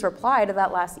 you could just reply to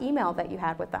that last email that you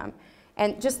had with them.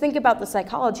 And just think about the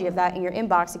psychology of that in your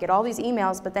inbox. You get all these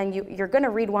emails, but then you're going to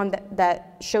read one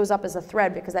that shows up as a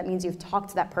thread because that means you've talked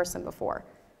to that person before,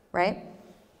 right?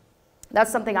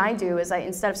 That's something I do is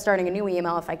instead of starting a new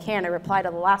email, if I can, I reply to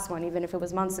the last one, even if it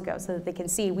was months ago, so that they can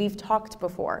see we've talked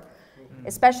before.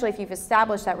 Especially if you've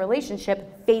established that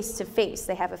relationship face to face.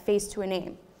 They have a face to a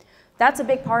name. That's a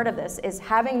big part of this, is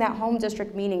having that home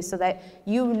district meeting so that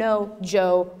you know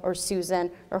Joe or Susan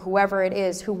or whoever it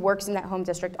is who works in that home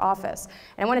district office.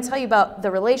 And I want to tell you about the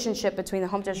relationship between the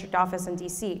home district office and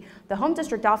DC. The home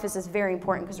district office is very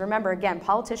important because remember, again,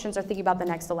 politicians are thinking about the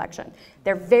next election.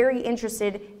 They're very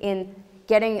interested in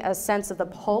getting a sense of the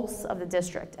pulse of the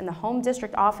district, and the home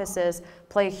district offices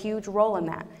play a huge role in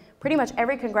that. Pretty much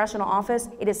every congressional office,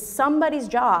 it is somebody's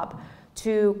job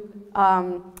to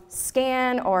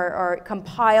scan or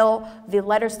compile the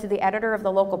letters to the editor of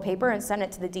the local paper and send it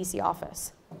to the DC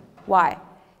office. Why?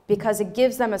 Because it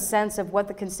gives them a sense of what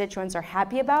the constituents are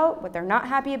happy about, what they're not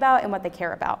happy about, and what they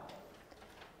care about.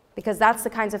 Because that's the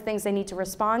kinds of things they need to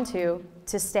respond to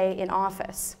stay in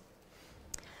office.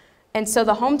 And so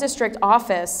the home district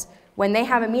office, when they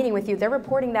have a meeting with you, they're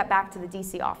reporting that back to the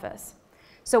DC office.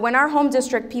 So when our home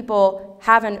district people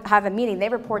have a meeting, they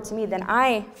report to me, then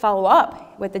I follow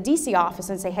up with the DC office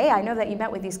and say, hey, I know that you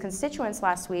met with these constituents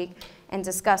last week and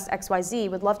discussed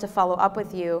XYZ, would love to follow up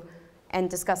with you and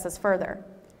discuss this further.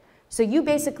 So you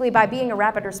basically, by being a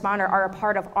rapid responder, are a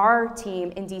part of our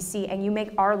team in DC, and you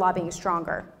make our lobbying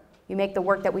stronger. You make the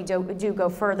work that we do go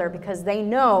further because they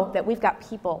know that we've got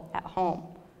people at home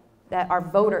that are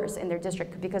voters in their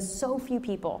district, because so few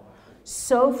people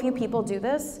do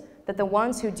this, that the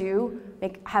ones who do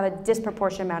have a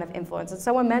disproportionate amount of influence. And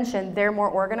someone mentioned they're more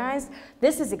organized.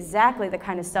 This is exactly the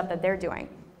kind of stuff that they're doing.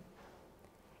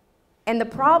 And the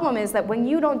problem is that when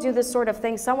you don't do this sort of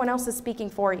thing, someone else is speaking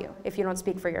for you if you don't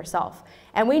speak for yourself.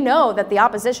 And we know that the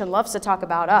opposition loves to talk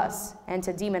about us and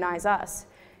to demonize us.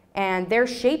 And they're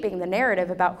shaping the narrative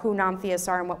about who non-theists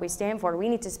are and what we stand for. We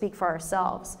need to speak for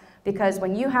ourselves. Because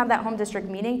when you have that home district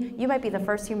meeting, you might be the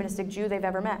first humanistic Jew they've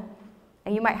ever met.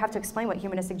 And you might have to explain what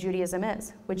humanistic Judaism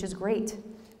is, which is great.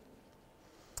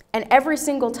 And every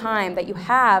single time that you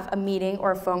have a meeting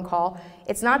or a phone call,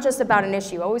 it's not just about an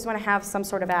issue. You always want to have some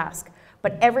sort of ask.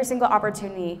 But every single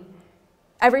opportunity,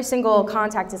 every single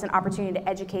contact is an opportunity to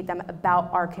educate them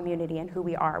about our community and who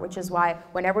we are, which is why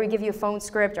whenever we give you a phone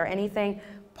script or anything,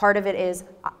 part of it is,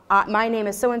 my name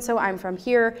is so-and-so, I'm from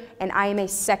here, and I am a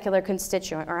secular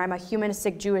constituent, or I'm a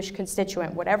humanistic Jewish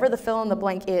constituent, whatever the fill in the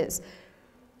blank is.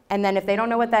 And then if they don't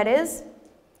know what that is,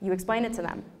 you explain it to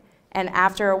them. And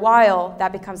after a while,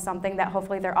 that becomes something that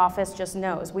hopefully their office just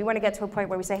knows. We want to get to a point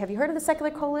where we say, have you heard of the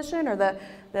Secular Coalition or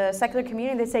the secular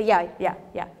community? They say,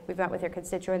 yeah. We've met with your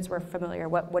constituents, we're familiar.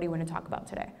 What do you want to talk about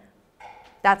today?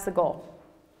 That's the goal,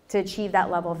 to achieve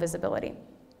that level of visibility.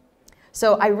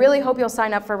 So I really hope you'll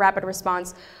sign up for Rapid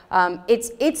Response.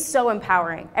 It's so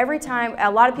empowering. Every time,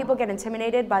 a lot of people get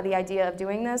intimidated by the idea of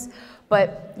doing this,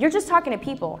 but you're just talking to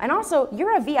people. And also,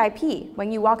 you're a VIP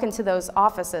when you walk into those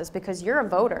offices because you're a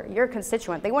voter, you're a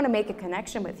constituent. They want to make a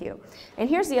connection with you. And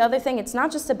here's the other thing, it's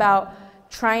not just about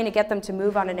trying to get them to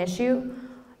move on an issue,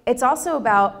 it's also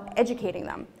about educating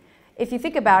them. If you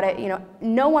think about it,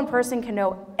 no one person can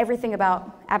know everything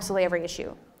about absolutely every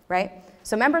issue, right?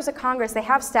 So members of Congress, they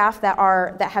have staff that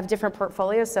have different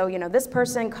portfolios. So, this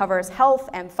person covers health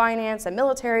and finance and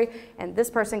military, and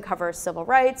this person covers civil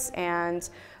rights and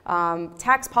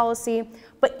tax policy.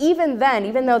 But even then,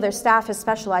 even though their staff is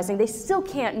specializing, they still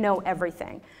can't know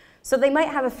everything. So they might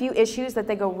have a few issues that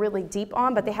they go really deep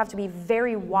on, but they have to be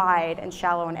very wide and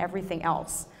shallow on everything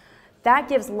else. That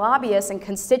gives lobbyists and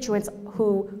constituents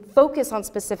who focus on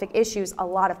specific issues a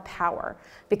lot of power,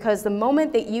 because the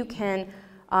moment that you can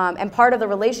and part of the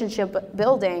relationship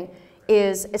building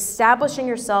is establishing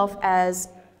yourself as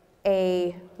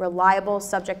a reliable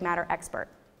subject matter expert,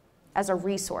 as a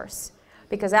resource.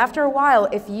 Because after a while,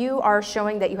 if you are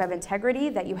showing that you have integrity,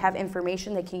 that you have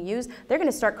information they can use, they're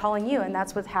going to start calling you, and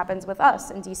that's what happens with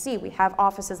us in DC. We have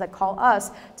offices that call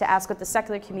us to ask what the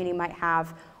secular community might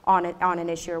have on an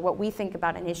issue or what we think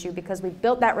about an issue, because we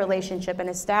built that relationship and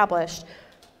established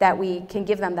that we can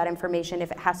give them that information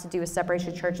if it has to do with separation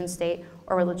of church and state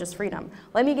or religious freedom.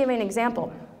 Let me give you an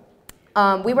example.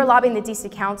 We were lobbying the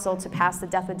DC Council to pass the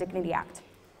Death with Dignity Act.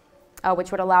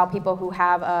 which would allow people who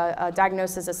have a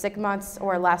diagnosis of 6 months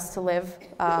or less to live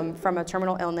from a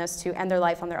terminal illness to end their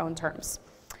life on their own terms.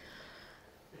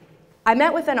 I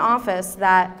met with an office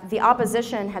that the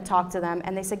opposition had talked to them,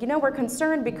 and they said, you know, we're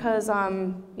concerned because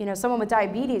you know, someone with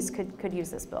diabetes could use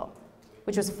this bill,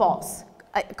 which was false,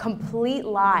 a complete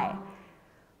lie.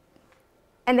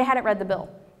 And they hadn't read the bill.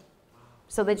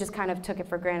 So they just kind of took it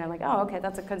for granted, like, oh, okay,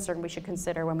 that's a concern we should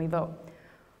consider when we vote.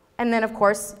 And then, of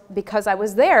course, because I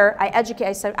was there, I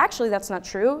said, actually, that's not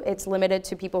true. It's limited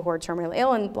to people who are terminally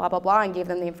ill and blah, blah, blah, and gave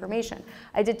them the information.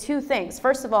 I did two things.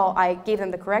 First of all, I gave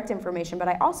them the correct information, but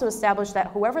I also established that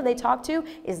whoever they talk to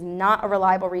is not a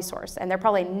reliable resource, and they're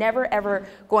probably never, ever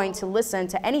going to listen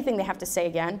to anything they have to say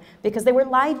again because they were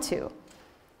lied to.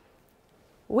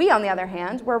 We, on the other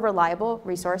hand, were a reliable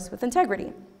resource with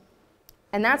integrity.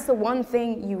 And that's the one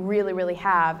thing you really, really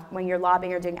have when you're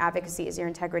lobbying or doing advocacy is your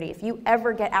integrity. If you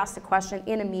ever get asked a question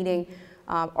in a meeting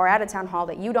or at a town hall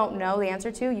that you don't know the answer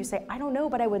to, you say, I don't know,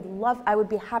 but I would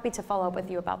be happy to follow up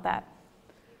with you about that.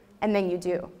 And then you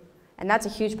do. And that's a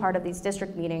huge part of these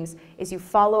district meetings is you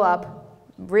follow up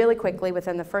really quickly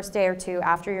within the first day or two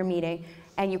after your meeting,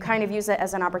 and you kind of use it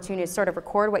as an opportunity to sort of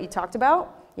record what you talked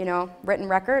about, you know, written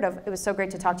record of, it was so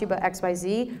great to talk to you about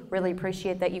XYZ, really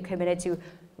appreciate that you committed to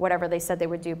whatever they said they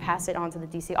would do, pass it on to the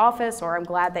DC office, or I'm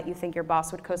glad that you think your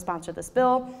boss would co-sponsor this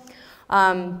bill.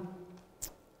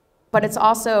 But it's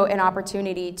also an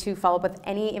opportunity to follow up with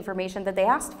any information that they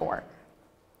asked for.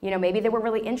 You know, maybe they were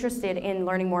really interested in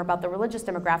learning more about the religious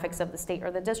demographics of the state or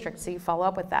the district, so you follow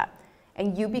up with that.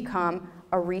 And you become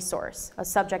a resource, a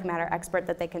subject matter expert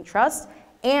that they can trust,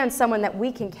 and someone that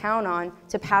we can count on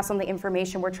to pass on the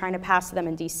information we're trying to pass to them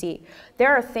in DC.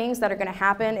 There are things that are going to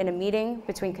happen in a meeting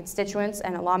between constituents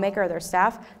and a lawmaker or their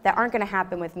staff that aren't going to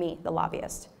happen with me, the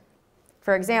lobbyist.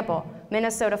 For example,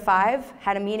 Minnesota 5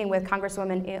 had a meeting with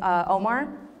Congresswoman Omar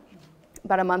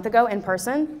about a month ago in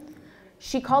person.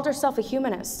 She called herself a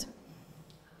humanist.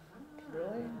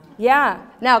 Really? Yeah.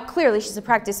 Now, clearly, she's a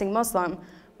practicing Muslim,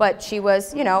 but she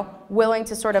was, you know, willing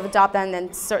to sort of adopt that and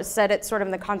then said it sort of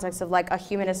in the context of like a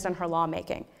humanist in her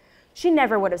lawmaking. She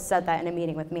never would have said that in a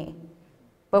meeting with me.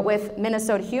 But with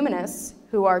Minnesota humanists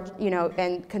who are, you know,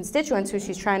 and constituents who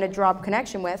she's trying to draw up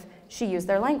connection with, she used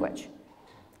their language.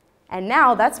 And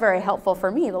now that's very helpful for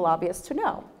me, the lobbyist, to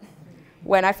know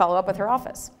when I follow up with her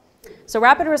office. So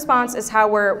rapid response is how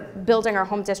we're building our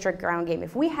home district ground game.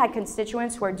 If we had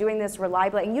constituents who are doing this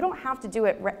reliably, and you don't have to do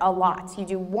it a lot, you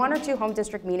do 1 or 2 home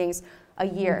district meetings a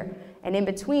year, and in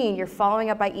between, you're following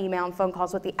up by email and phone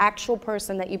calls with the actual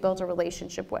person that you built a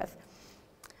relationship with.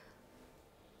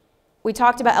 We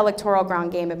talked about electoral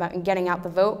ground game, about getting out the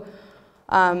vote.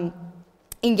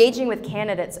 Engaging with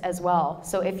candidates as well.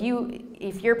 So if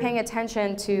you're paying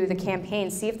attention to the campaign,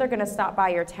 see if they're going to stop by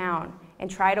your town and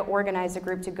try to organize a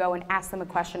group to go and ask them a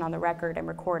question on the record and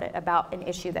record it about an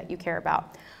issue that you care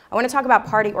about. I want to talk about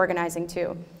party organizing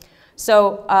too.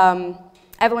 So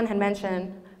Evelyn had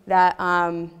mentioned that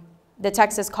the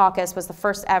Texas caucus was the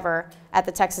first ever at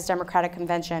the Texas Democratic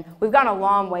Convention. We've gone a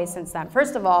long way since then.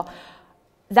 First of all,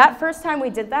 that first time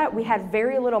we did that, we had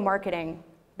very little marketing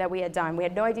that we had done. We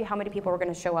had no idea how many people were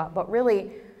going to show up, but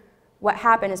really what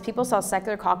happened is people saw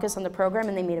Secular Caucus on the program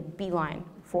and they made a beeline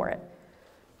for it.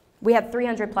 We had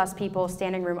 300 plus people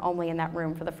standing room only in that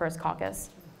room for the first caucus.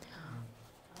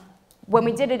 When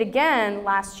we did it again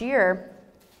last year,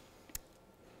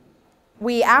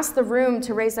 we asked the room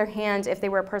to raise their hand if they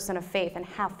were a person of faith, and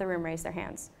half the room raised their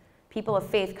hands. People of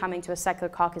faith coming to a secular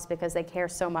caucus because they care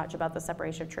so much about the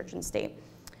separation of church and state.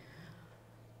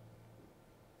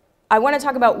 I want to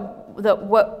talk about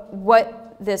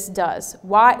what this does.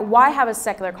 Why have a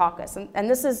secular caucus? And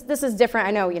this is different.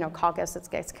 I know, you know, caucus, it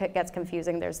gets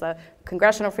confusing. There's the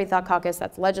Congressional Free Thought Caucus,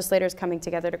 that's legislators coming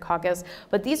together to caucus.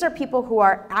 But these are people who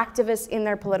are activists in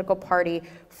their political party,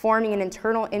 forming an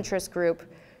internal interest group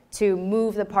to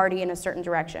move the party in a certain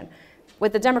direction.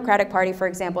 With the Democratic Party, for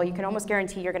example, you can almost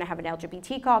guarantee you're going to have an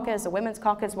LGBT caucus, a women's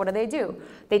caucus. What do?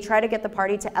 They try to get the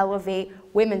party to elevate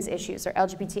women's issues or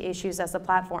LGBT issues as a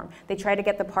platform. They try to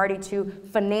get the party to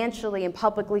financially and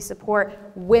publicly support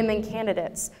women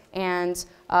candidates and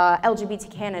LGBT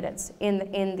candidates in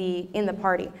the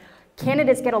party.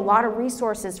 Candidates get a lot of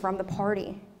resources from the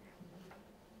party.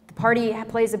 The party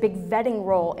plays a big vetting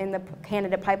role in the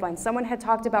candidate pipeline. Someone had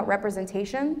talked about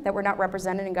representation, that we're not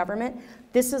represented in government.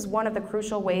 This is one of the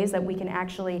crucial ways that we can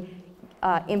actually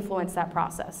influence that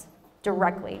process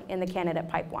directly in the candidate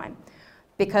pipeline,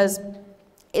 because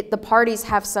the parties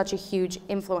have such a huge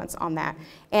influence on that.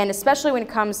 And especially when it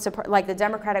comes to like the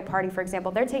Democratic Party, for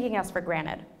example, they're taking us for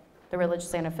granted, the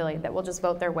religiously unaffiliated, that we'll just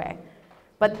vote their way.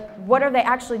 But what are they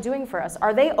actually doing for us?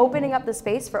 Are they opening up the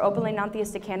space for openly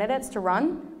non-theistic candidates to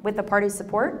run with the party's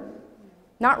support?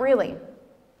 Not really.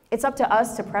 It's up to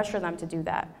us to pressure them to do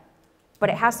that. But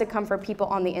it has to come from people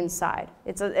on the inside.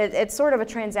 It's sort of a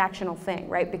transactional thing,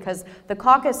 right? Because the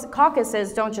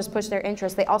caucuses don't just push their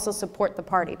interests, they also support the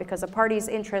party, because the party's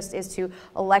interest is to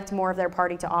elect more of their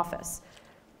party to office.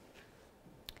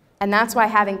 And that's why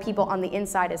having people on the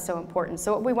inside is so important.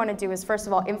 So what we want to do is, first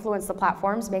of all, influence the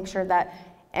platforms, make sure that,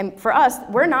 and for us,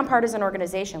 we're a nonpartisan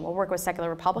organization. We'll work with secular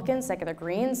Republicans, secular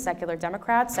Greens, secular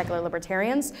Democrats, secular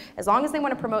Libertarians. As long as they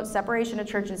want to promote separation of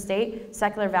church and state,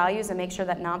 secular values, and make sure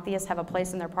that non-theists have a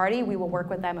place in their party, we will work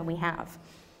with them, and we have.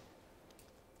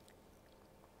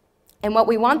 And what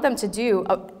we want them to do,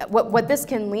 what this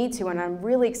can lead to, and I'm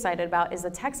really excited about, is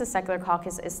the Texas Secular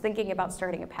Caucus is thinking about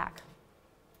starting a PAC.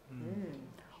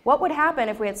 What would happen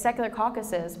if we had secular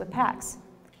caucuses with PACs?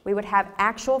 We would have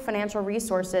actual financial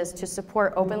resources to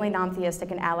support openly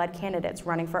non-theistic and allied candidates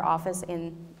running for office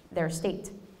in their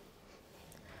state.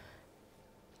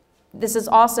 This is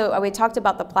also, we talked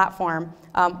about the platform.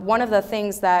 One of the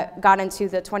things that got into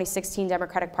the 2016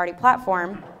 Democratic Party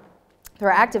platform through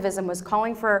our activism was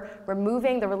calling for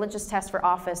removing the religious test for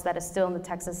office that is still in the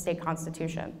Texas state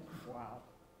constitution.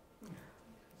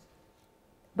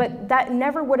 But that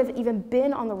never would have even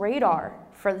been on the radar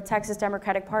for the Texas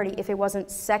Democratic Party if it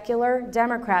wasn't secular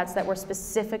Democrats that were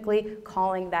specifically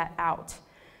calling that out.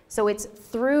 So it's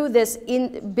through this,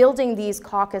 building these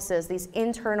caucuses, these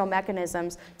internal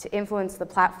mechanisms to influence the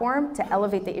platform, to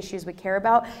elevate the issues we care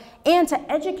about, and to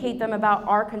educate them about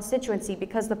our constituency,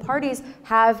 because the parties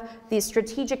have these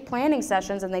strategic planning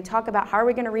sessions and they talk about how are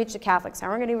we going to reach the Catholics, how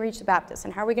are we going to reach the Baptists,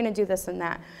 and how are we going to do this and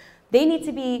that. They need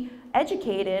to be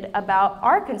educated about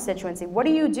our constituency. What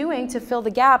are you doing to fill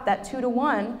the gap, that 2 to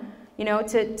 1, you know,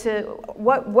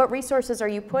 what resources are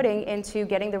you putting into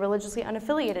getting the religiously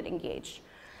unaffiliated engaged?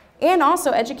 And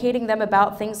also educating them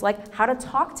about things like how to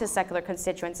talk to secular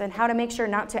constituents and how to make sure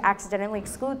not to accidentally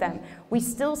exclude them. We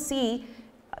still see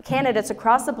candidates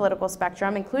across the political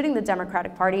spectrum, including the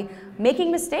Democratic Party, making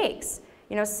mistakes,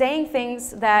 you know, saying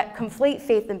things that conflate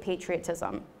faith and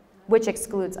patriotism, which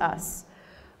excludes us.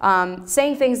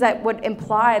 Saying things that would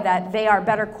imply that they are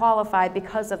better qualified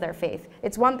because of their faith.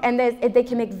 And they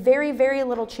can make very, very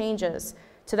little changes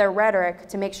to their rhetoric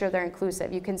to make sure they're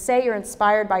inclusive. You can say you're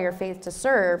inspired by your faith to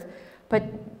serve, but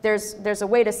there's a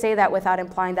way to say that without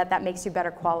implying that that makes you better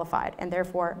qualified, and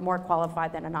therefore more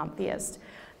qualified than a non-theist.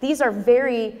 These are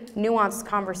very nuanced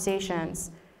conversations.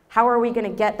 How are we going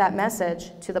to get that message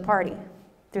to the party?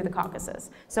 Through the caucuses.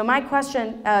 So my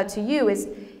question to you is,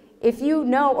 if you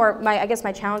know, or I guess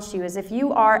my challenge to you is, if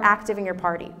you are active in your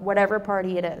party, whatever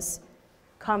party it is,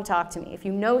 come talk to me. If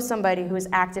you know somebody who is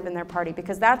active in their party,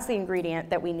 because that's the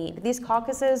ingredient that we need. These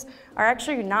caucuses are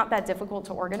actually not that difficult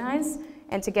to organize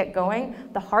and to get going.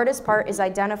 The hardest part is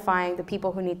identifying the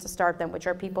people who need to start them, which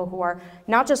are people who are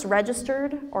not just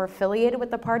registered or affiliated with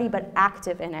the party, but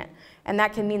active in it. And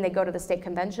that can mean they go to the state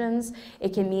conventions.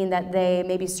 It can mean that they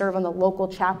maybe serve on the local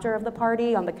chapter of the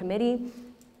party, on the committee.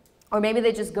 Or maybe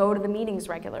they just go to the meetings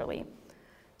regularly.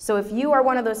 So if you are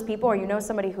one of those people, or you know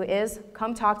somebody who is,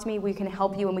 come talk to me. We can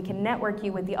help you, and we can network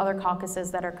you with the other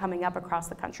caucuses that are coming up across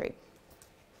the country.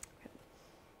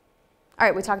 All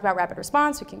right, we talked about rapid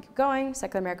response. We can keep going.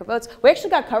 Secular America Votes. We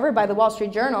actually got covered by the Wall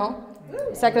Street Journal.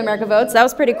 Secular America Votes. That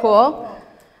was pretty cool.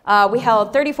 We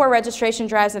held 34 registration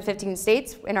drives in 15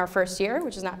 states in our first year,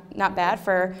 which is not bad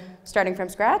for starting from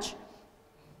scratch.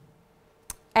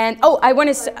 And, oh, I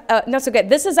want to, not so good.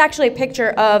 This is actually a picture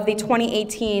of the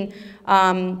 2018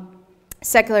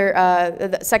 secular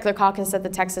caucus at the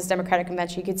Texas Democratic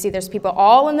Convention. You can see there's people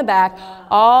all in the back,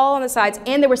 all on the sides,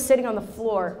 and they were sitting on the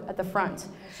floor at the front.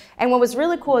 And what was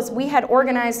really cool is we had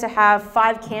organized to have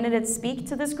 5 candidates speak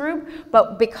to this group,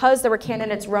 but because there were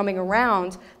candidates roaming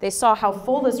around, they saw how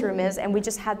full this room is, and we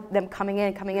just had them coming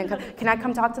in. Can I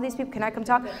come talk to these people? Can I come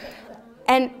talk?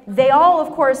 And they all,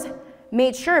 of course,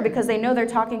 made sure, because they know they're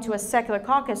talking to a secular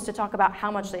caucus, to talk about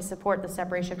how much they support the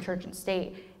separation of church and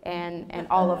state and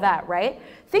all of that, right?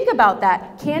 Think about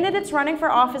that. Candidates running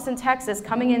for office in Texas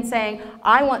coming in saying,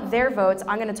 I want their votes,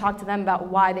 I'm going to talk to them about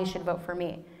why they should vote for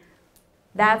me.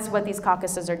 That's what these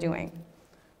caucuses are doing.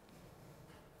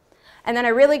 And then I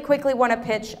really quickly want to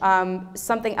pitch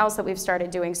something else that we've started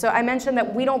doing. So I mentioned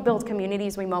that we don't build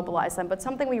communities, we mobilize them. But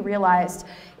something we realized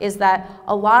is that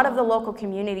a lot of the local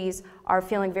communities are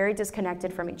feeling very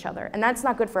disconnected from each other. And that's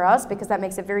not good for us, because that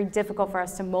makes it very difficult for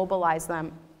us to mobilize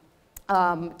them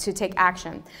to take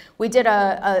action. We did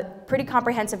a pretty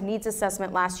comprehensive needs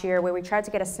assessment last year where we tried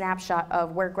to get a snapshot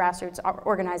of where grassroots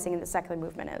organizing in the secular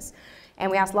movement is.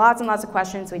 And we asked lots and lots of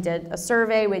questions. We did a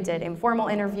survey, we did informal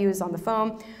interviews on the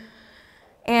phone.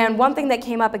 And one thing that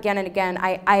came up again and again,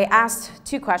 I asked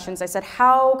 2 questions. I said,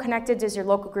 how connected does your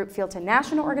local group feel to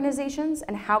national organizations,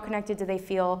 and how connected do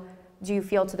you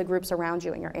feel to the groups around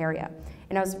you in your area?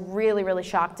 And I was really, really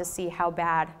shocked to see how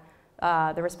bad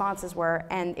the responses were,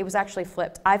 and it was actually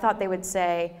flipped. I thought they would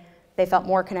say they felt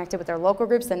more connected with their local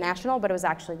groups than national, but it was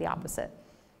actually the opposite.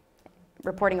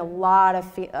 Reporting a lot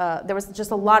of, there was just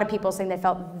a lot of people saying they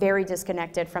felt very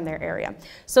disconnected from their area.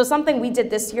 So something we did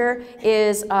this year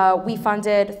is we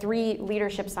funded 3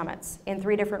 leadership summits in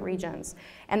 3 different regions.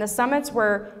 And the summits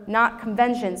were not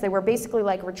conventions, they were basically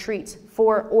like retreats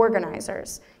for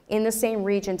organizers in the same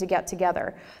region to get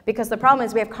together. Because the problem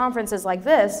is we have conferences like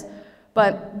this,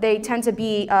 but they tend to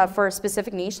be for a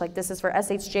specific niche, like this is for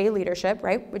SHJ leadership,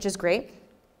 right, which is great.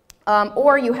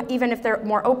 Or even if they're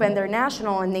more open, they're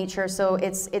national in nature, so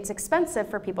it's expensive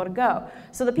for people to go.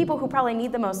 So the people who probably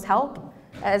need the most help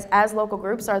as local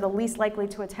groups are the least likely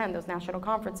to attend those national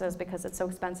conferences because it's so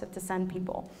expensive to send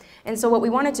people. And so what we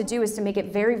wanted to do is to make it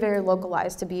very, very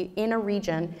localized, to be in a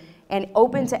region and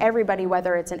open to everybody,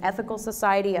 whether it's an ethical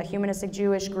society, a humanistic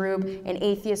Jewish group, an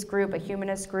atheist group, a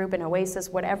humanist group, an Oasis,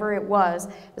 whatever it was,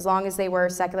 as long as they were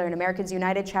secular, an Americans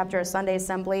United chapter, a Sunday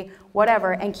assembly,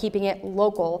 whatever, and keeping it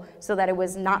local so that it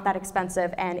was not that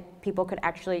expensive and people could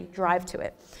actually drive to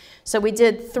it. So we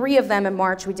did 3 of them in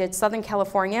March. We did Southern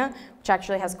California, which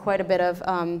actually has quite a bit of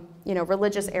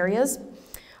religious areas.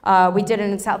 We did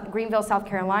it in Greenville, South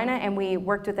Carolina, and we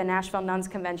worked with the Nashville Nuns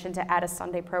Convention to add a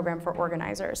Sunday program for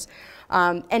organizers.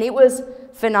 And it was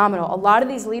phenomenal. A lot of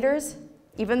these leaders,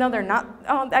 even though they're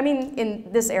not, in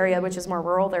this area, which is more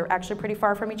rural, they're actually pretty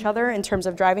far from each other in terms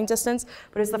of driving distance,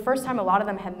 but it was the first time a lot of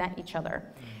them had met each other.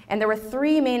 And there were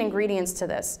 3 main ingredients to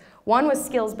this. One was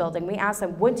skills building. We asked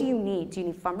them, what do you need? Do you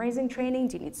need fundraising training?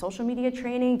 Do you need social media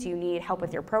training? Do you need help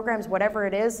with your programs? Whatever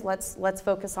it is, let's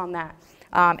focus on that.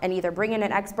 And either bring in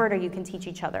an expert or you can teach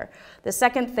each other. The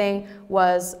second thing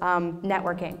was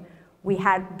networking. We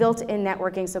had built-in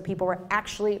networking so people were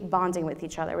actually bonding with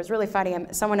each other. It was really funny.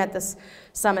 Someone at this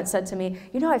summit said to me,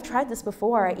 I've tried this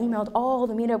before. I emailed all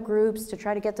the meetup groups to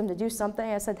try to get them to do something.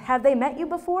 I said, have they met you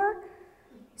before?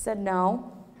 He said,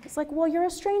 no. It's like, well, you're a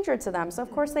stranger to them, so of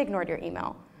course they ignored your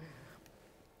email.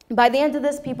 By the end of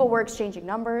this, people were exchanging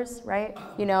numbers, right?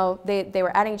 They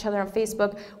were adding each other on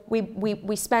Facebook.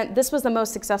 We spent, this was the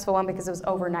most successful one because it was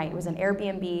overnight. It was an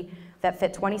Airbnb that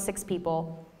fit 26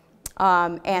 people.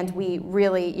 And we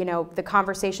really, the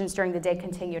conversations during the day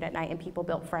continued at night and people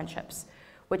built friendships,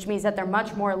 which means that they're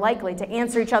much more likely to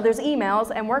answer each other's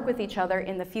emails and work with each other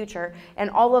in the future. And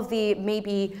all of the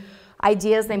maybe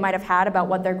ideas they might have had about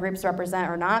what their groups represent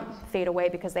or not fade away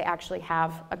because they actually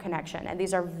have a connection. And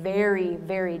these are very,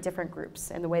 very different groups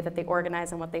in the way that they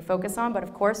organize and what they focus on. But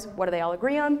of course, what do they all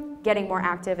agree on? Getting more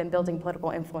active and building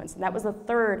political influence. And that was the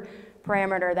third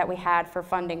parameter that we had for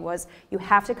funding was you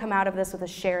have to come out of this with a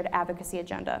shared advocacy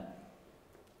agenda.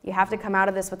 You have to come out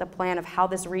of this with a plan of how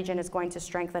this region is going to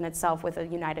strengthen itself with a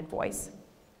united voice.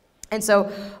 And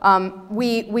so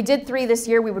we did 3 this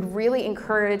year. We would really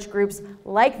encourage groups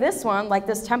like this one, like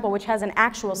this temple, which has an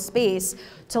actual space,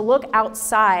 to look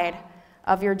outside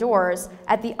of your doors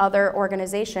at the other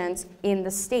organizations in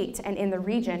the state and in the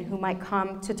region who might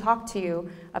come to talk to you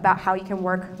about how you can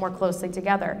work more closely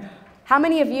together. How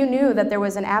many of you knew that there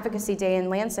was an advocacy day in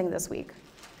Lansing this week?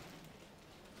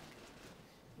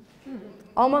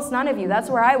 Almost none of you. That's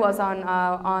where I was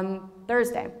on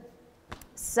Thursday.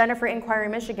 Center for Inquiry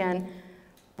Michigan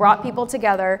brought people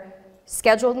together,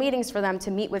 scheduled meetings for them to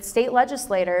meet with state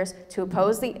legislators to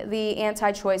oppose the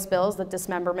anti-choice bills, the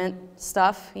dismemberment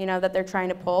stuff, that they're trying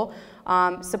to pull,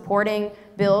 supporting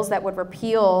bills that would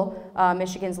repeal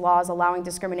Michigan's laws allowing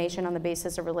discrimination on the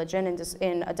basis of religion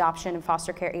in adoption and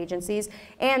foster care agencies,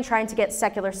 and trying to get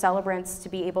secular celebrants to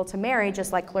be able to marry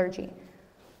just like clergy,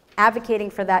 advocating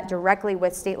for that directly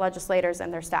with state legislators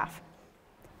and their staff.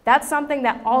 That's something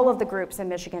that all of the groups in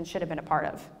Michigan should have been a part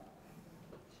of,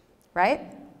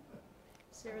 right?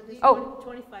 Sarah,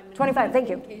 25 minutes. 25, thank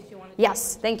you. In case you wanted to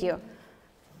yes, thank you.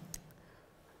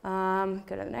 Go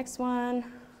to the next one.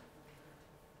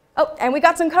 Oh, and we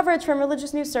got some coverage from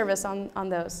Religious News Service on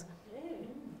those.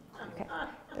 Okay,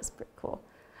 that's pretty cool.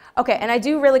 Okay, and I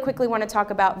do really quickly want to talk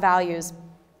about values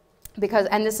because,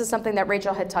 and this is something that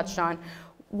Rachel had touched on.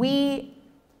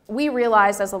 We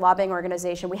realized as a lobbying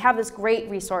organization, we have this great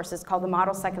resource. It's called the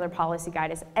Model Secular Policy Guide.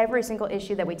 It's every single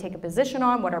issue that we take a position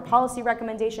on, what our policy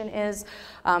recommendation is.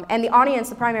 And the audience,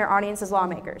 the primary audience is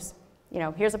lawmakers. You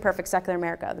know, here's a perfect secular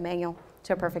America, the manual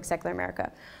to a perfect secular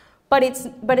America. But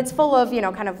it's full of, you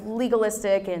know, kind of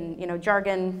legalistic and, you know,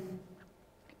 jargon,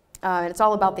 and it's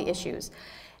all about the issues.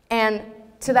 And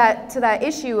to that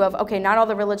issue of, okay, not all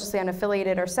the religiously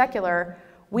unaffiliated are secular,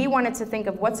 we wanted to think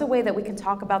of what's a way that we can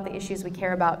talk about the issues we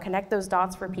care about, connect those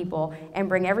dots for people, and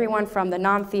bring everyone from the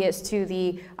non-theist to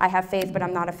the I have faith but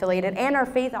I'm not affiliated, and our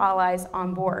faith allies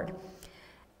on board.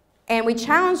 And we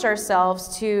challenged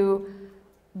ourselves to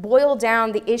boil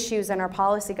down the issues in our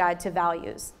policy guide to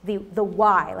values, the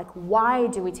why, like why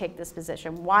do we take this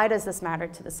position? Why does this matter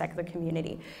to the secular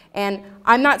community? And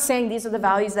I'm not saying these are the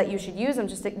values that you should use, I'm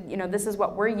just, you know, this is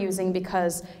what we're using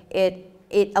because it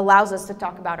allows us to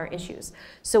talk about our issues.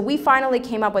 So we finally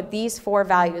came up with these 4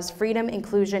 values: freedom,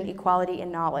 inclusion, equality,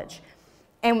 and knowledge.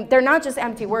 And they're not just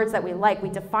empty words that we like, we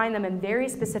define them in very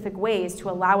specific ways to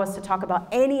allow us to talk about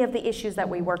any of the issues that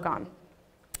we work on.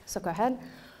 So go ahead.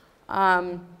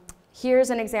 Here's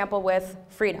an example with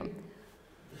freedom.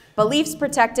 Beliefs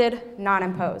protected, not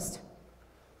imposed.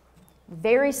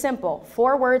 Very simple,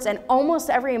 4 words, and almost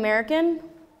every American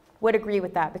would agree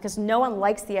with that because no one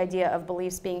likes the idea of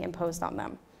beliefs being imposed on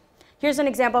them. Here's an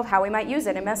example of how we might use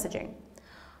it in messaging.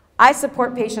 I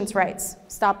support patients' rights.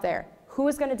 Stop there. Who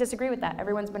is going to disagree with that?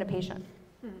 Everyone's been a patient.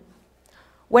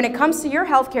 When it comes to your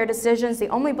healthcare decisions, the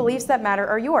only beliefs that matter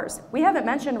are yours. We haven't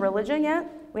mentioned religion yet.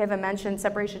 We haven't mentioned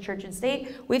separation of church and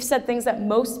state. We've said things that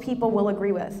most people will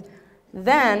agree with.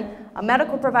 Then, a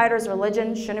medical provider's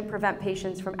religion shouldn't prevent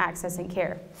patients from accessing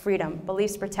care. Freedom,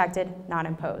 beliefs protected, not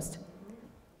imposed.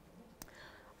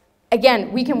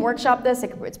 Again, we can workshop this.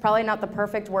 It's probably not the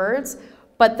perfect words,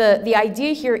 but the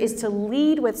idea here is to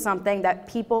lead with something that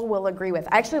people will agree with.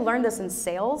 I actually learned this in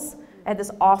sales. I had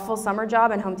this awful summer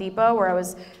job in Home Depot where I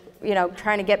was, you know,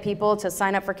 trying to get people to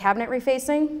sign up for cabinet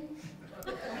refacing.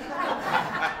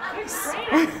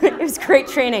 It was great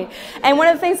training. And one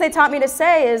of the things they taught me to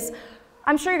say is,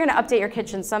 I'm sure you're going to update your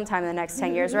kitchen sometime in the next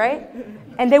 10 years, right?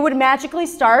 And they would magically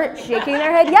start shaking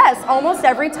their head, yes, almost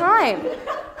every time.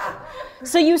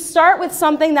 So you start with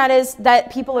something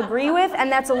that people agree with,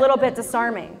 and that's a little bit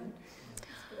disarming.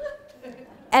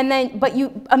 And then, but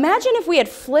you imagine if we had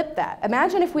flipped that.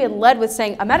 Imagine if we had led with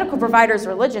saying a medical provider's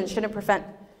religion shouldn't prevent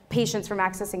patients from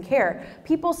accessing care.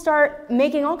 People start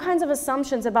making all kinds of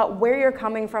assumptions about where you're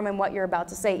coming from and what you're about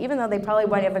to say, even though they probably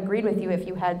would have agreed with you if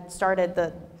you had started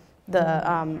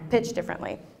the pitch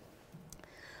differently.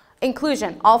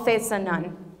 Inclusion, all faiths and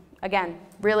none. Again,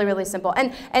 really, really simple.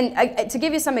 And to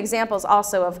give you some examples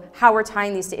also of how we're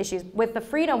tying these to issues, with the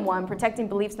freedom one, protecting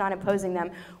beliefs, not imposing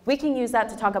them, we can use that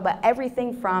to talk about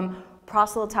everything from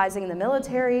proselytizing in the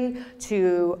military,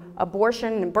 to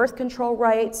abortion and birth control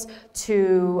rights,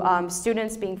 to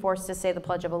students being forced to say the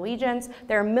Pledge of Allegiance.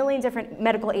 There are a million different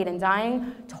medical aid in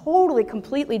dying, totally,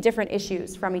 completely different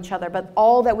issues from each other, but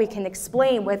all that we can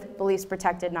explain with beliefs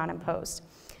protected, not imposed.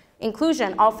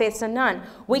 Inclusion, all faiths and none.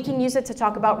 We can use it to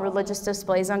talk about religious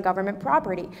displays on government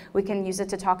property. We can use it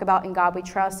to talk about In God We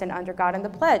Trust and Under God and the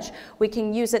Pledge. We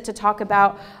can use it to talk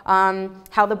about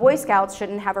how the Boy Scouts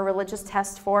shouldn't have a religious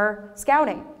test for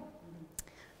scouting.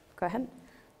 Go ahead.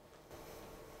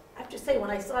 I have to say,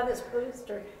 when I saw this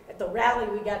poster at the rally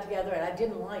we got together, and I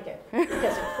didn't like it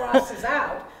because it crosses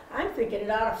out, I'm thinking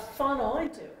it ought to funnel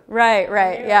into. Right,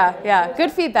 yeah.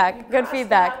 Good feedback, good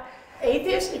feedback.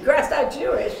 Atheist, you crossed out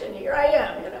Jewish, and here I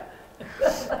am, you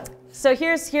know. So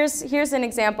here's an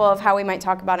example of how we might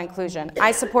talk about inclusion.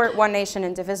 I support one nation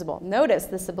indivisible. Notice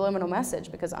the subliminal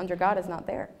message, because under God is not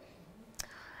there.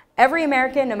 Every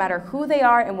American, no matter who they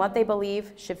are and what they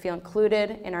believe, should feel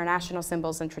included in our national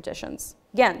symbols and traditions.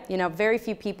 Again, you know, very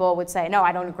few people would say, no,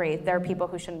 I don't agree. There are people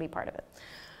who shouldn't be part of it.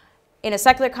 In a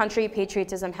secular country,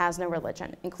 patriotism has no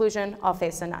religion. Inclusion, all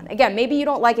faiths and none. Again, maybe you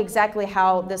don't like exactly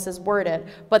how this is worded,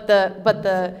 but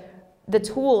the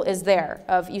tool is there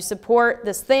of you support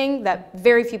this thing that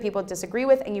very few people disagree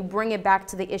with, and you bring it back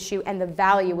to the issue and the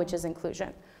value, which is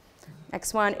inclusion.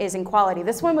 Next one is equality.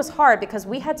 This one was hard because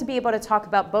we had to be able to talk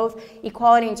about both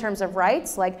equality in terms of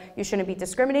rights, like you shouldn't be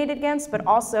discriminated against, but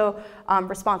also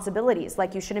responsibilities,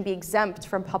 like you shouldn't be exempt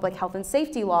from public health and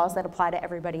safety laws that apply to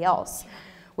everybody else.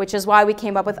 Which is why we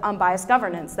came up with unbiased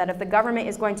governance, that if the government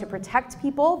is going to protect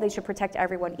people, they should protect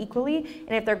everyone equally.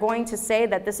 And if they're going to say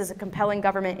that this is a compelling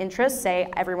government interest,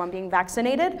 say everyone being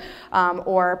vaccinated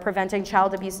or preventing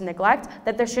child abuse and neglect,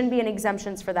 that there shouldn't be any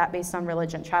exemptions for that based on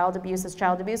religion. Child abuse is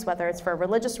child abuse, whether it's for a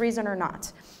religious reason or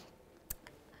not.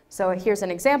 So here's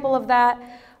an example of that.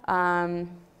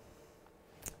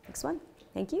 Next one,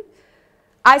 thank you.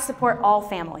 I support all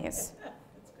families.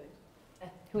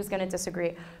 Who's going to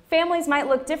disagree? Families might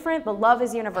look different, but love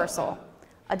is universal.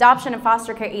 Adoption and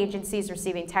foster care agencies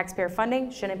receiving taxpayer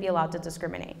funding shouldn't be allowed to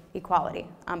discriminate. Equality,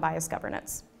 unbiased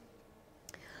governance.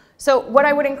 So what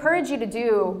I would encourage you to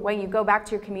do when you go back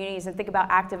to your communities and think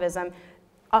about activism,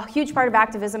 a huge part of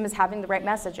activism is having the right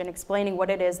message and explaining what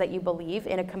it is that you believe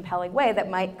in a compelling way that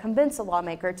might convince a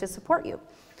lawmaker to support you.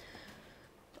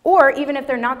 Or even if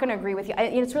they're not going to agree with you,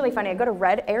 it's really funny. I go to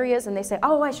red areas and they say,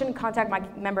 oh, I shouldn't contact my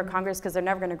member of Congress because they're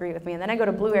never going to agree with me. And then I go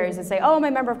to blue areas and say, oh, my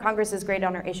member of Congress is great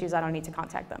on our issues. I don't need to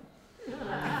contact them.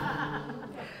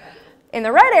 In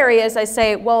the red areas, I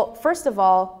say, well, first of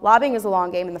all, lobbying is a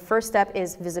long game, and the first step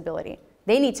is visibility.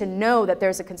 They need to know that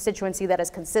there's a constituency that is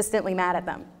consistently mad at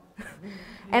them.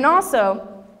 And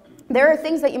also, there are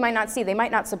things that you might not see. They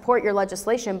might not support your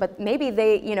legislation, but maybe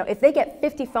they, if they get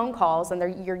 50 phone calls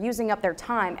and you're using up their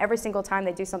time every single time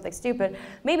they do something stupid,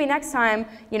 maybe next time,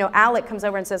 Alec comes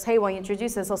over and says, hey, when you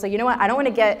introduce this, I'll say, you know what, I don't want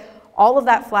to get all of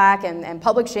that flack and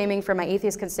public shaming for my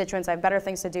atheist constituents. I have better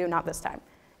things to do, not this time.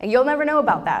 And you'll never know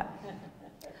about that.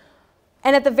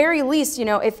 And at the very least,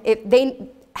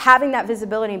 having that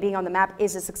visibility and being on the map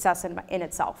is a success in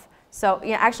itself. So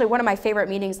actually one of my favorite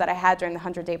meetings that I had during the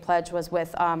 100-day pledge was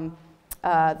with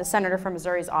the senator from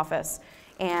Missouri's office.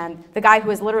 And the guy who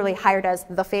was literally hired as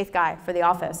the faith guy for the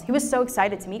office, he was so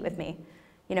excited to meet with me.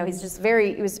 He's just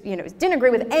didn't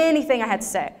agree with anything I had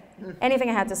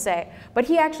to say. But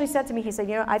he actually said to me, he said,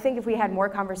 I think if we had more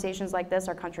conversations like this,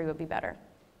 our country would be better.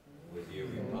 Was he a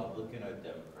Republican or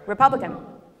Democrat?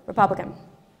 Republican.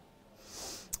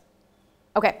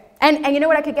 Okay, and you know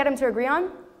what I could get him to agree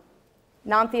on?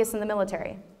 Non-theists in the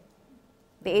military.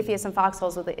 The atheists and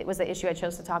foxholes was the issue I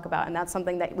chose to talk about, and that's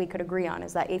something that we could agree on,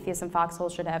 is that atheists and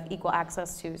foxholes should have equal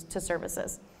access to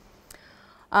services.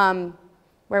 Where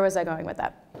was I going with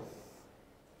that?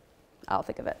 I'll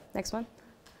think of it. Next one.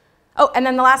 Oh, and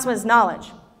then the last one is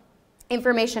knowledge.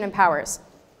 Information empowers.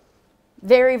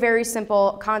 Very, very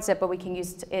simple concept, but we can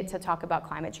use it to talk about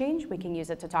climate change. We can use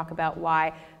it to talk about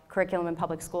why curriculum in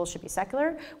public schools should be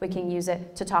secular. We can use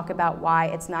it to talk about why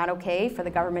it's not okay for the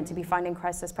government to be funding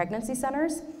crisis pregnancy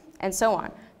centers, and so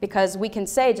on. Because we can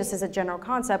say, just as a general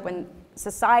concept, when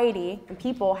society and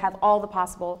people have all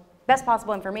the best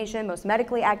possible information, most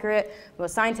medically accurate,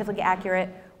 most scientifically accurate,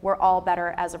 we're all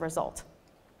better as a result.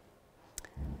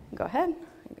 Go ahead,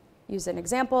 use an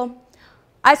example.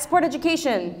 I support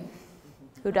education.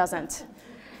 Who doesn't?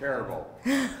 Terrible.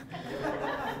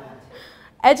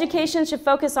 Education should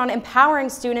focus on empowering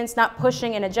students, not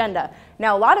pushing an agenda.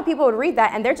 Now, a lot of people would read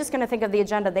that and they're just going to think of the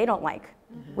agenda they don't like.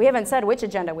 We haven't said which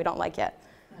agenda we don't like yet.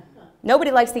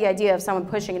 Nobody likes the idea of someone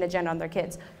pushing an agenda on their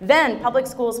kids. Then, public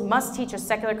schools must teach a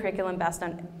secular curriculum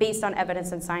based on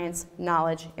evidence and science,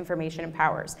 knowledge, information, and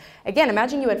powers. Again,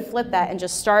 imagine you had flipped that and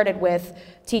just started with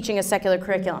teaching a secular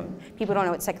curriculum. People don't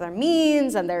know what secular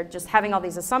means, and they're just having all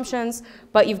these assumptions,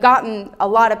 but you've gotten a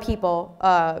lot of people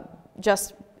up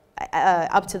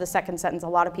to the second sentence, a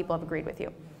lot of people have agreed with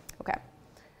you. Okay.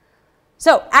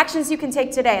 So, actions you can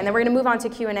take today, and then we're going to move on to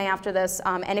Q&A after this.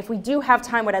 And if we do have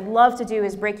time, what I'd love to do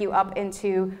is break you up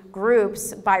into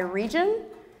groups by region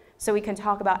so we can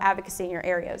talk about advocacy in your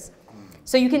areas.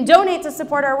 So you can donate to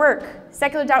support our work,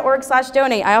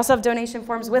 secular.org/donate. I also have donation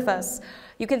forms with us.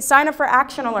 You can sign up for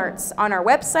action alerts on our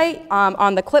website,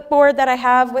 on the clipboard that I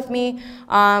have with me,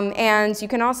 and you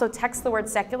can also text the word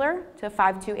secular to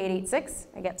 52886.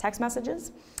 I get text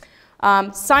messages.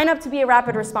 Sign up to be a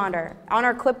rapid responder. On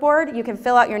our clipboard, you can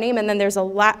fill out your name, and then there's a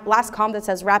last column that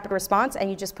says rapid response, and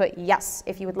you just put yes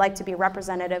if you would like to be a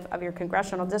representative of your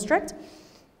congressional district.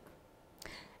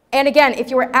 And again, if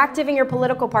you are active in your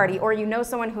political party or you know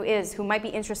someone who might be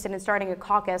interested in starting a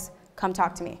caucus, come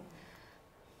talk to me.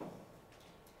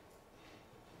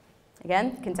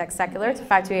 Again, you can text secular to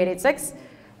 52886.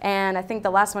 And I think the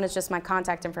last one is just my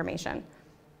contact information.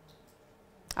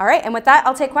 All right, and with that,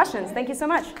 I'll take questions. Thank you so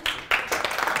much.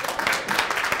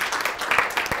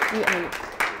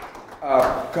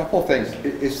 A couple things.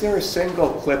 Is there a single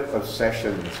clip of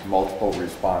Sessions' multiple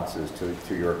responses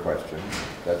to your question?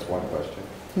 That's one question.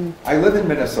 I live in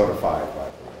Minnesota 5, by the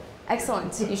way.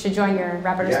 Excellent. You should join your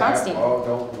rapid response team. Oh,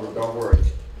 don't worry.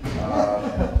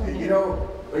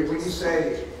 When you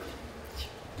say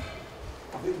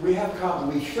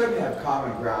we should have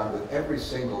common ground with every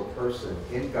single person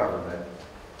in government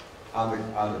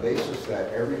on the basis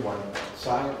that everyone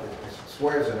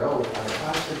swears an oath on a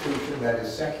constitution that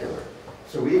is secular.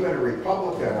 So even a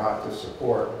Republican ought to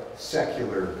support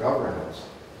secular governance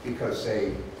because,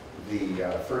 say,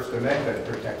 the First Amendment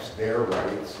protects their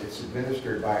rights. It's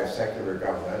administered by a secular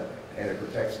government, and it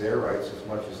protects their rights as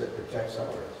much as it protects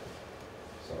ours.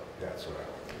 So that's what I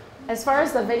want. As far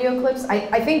as the video clips,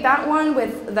 I think that one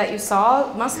that you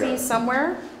saw must be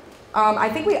somewhere. I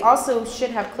think we also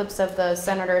should have clips of the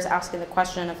senators asking the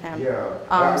question of him.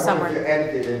 Yeah. Somewhere. I wonder if you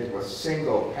edit it into a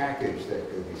single package that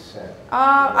could be sent.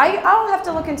 I'll have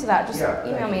to look into that. Just Yeah,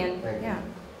 email me and thank you. yeah.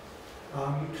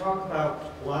 You talk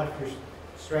about a lot of your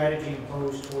strategy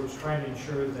imposed towards trying to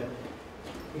ensure that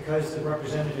because the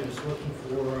representative is looking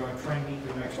for trying to meet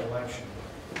the next election.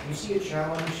 Do you see a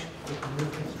challenge with the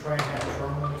movement to try and have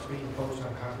term limits being imposed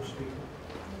on Congress people?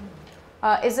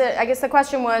 I guess the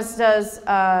question was, does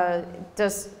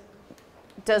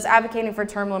advocating for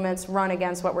term limits run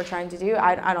against what we're trying to do?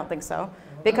 I don't think so.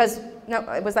 Because, no,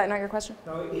 was that not your question?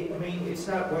 No, I mean, it's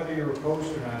not whether you're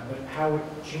opposed or not, but how it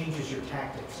changes your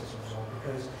tactics as a result.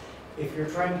 Because if you're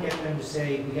trying to get them to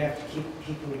say we have to keep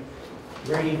people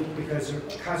ready because they're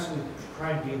constantly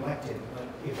trying to be elected, but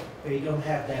if they don't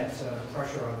have that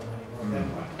pressure on them anymore,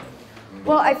 then what?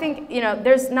 Well, I think,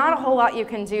 there's not a whole lot you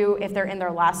can do if they're in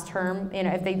their last term.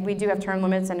 If we do have term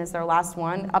limits and it's their last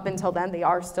one, up until then they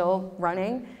are still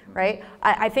running, right?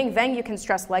 I think then you can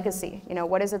stress legacy.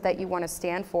 What is it that you want to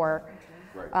stand for?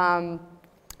 Right.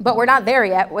 But we're not there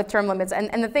yet with term limits.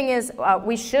 And the thing is,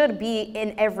 we should be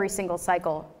in every single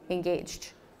cycle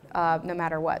engaged, no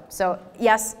matter what. So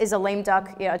yes, is a lame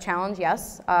duck a challenge?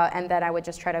 Yes. And then I would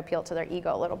just try to appeal to their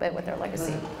ego a little bit with their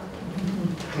legacy.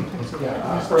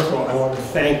 Yeah, first of all, I want to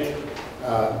thank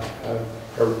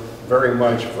her very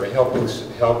much for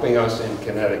helping us in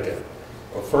Connecticut.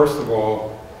 Well, first of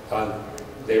all,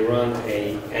 they run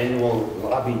an annual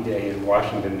lobby day in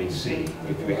Washington, D.C.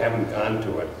 If you haven't gone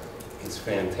to it, it's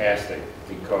fantastic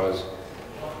because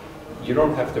you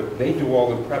don't have to, they do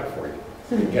all the prep for you.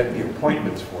 They get the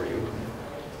appointments for you.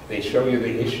 They show you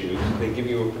the issues. They give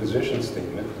you a position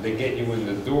statement. They get you in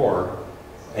the door,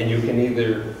 and you can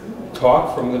either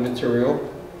talk from the material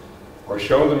or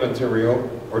show the material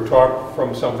or talk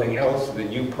from something else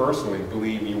that you personally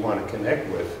believe you want to connect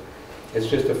with. It's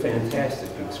just a fantastic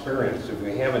experience. If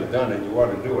you haven't done it, you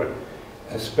ought to do it.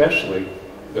 Especially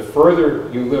the further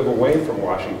you live away from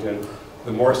Washington,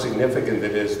 the more significant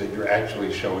it is that you're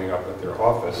actually showing up at their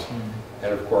office.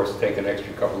 And of course, take an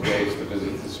extra couple of days to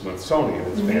visit the Smithsonian.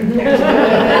 It's fantastic.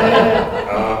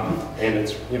 And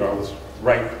it's, it's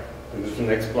right, it's the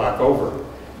next block over.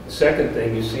 The second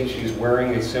thing, you see she's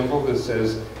wearing a symbol that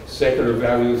says secular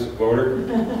values voter.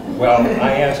 Well,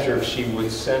 I asked her if she would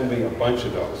send me a bunch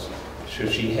of those. So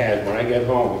she had, when I get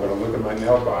home, I'm going to look at my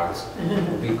mailbox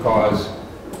because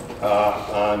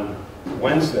on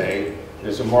Wednesday,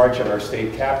 there's a march at our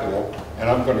state capitol, and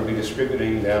I'm going to be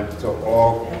distributing them to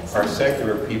all our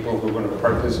secular people who are going to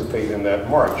participate in that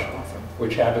march,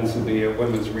 which happens to be a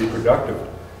women's reproductive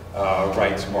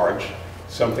rights march,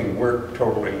 something we're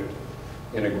totally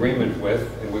in agreement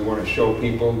with, and we want to show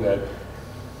people that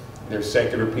there's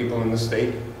secular people in the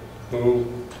state who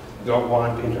don't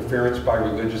want interference by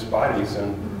religious bodies,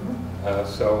 and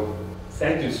so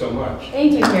thank you so much.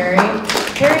 Thank you, Carrie.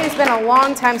 Carrie has been a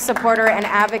longtime supporter and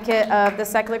advocate of the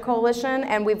Secular Coalition,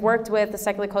 and we've worked with the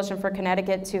Secular Coalition for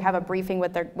Connecticut to have a briefing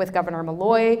with Governor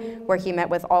Malloy, where he met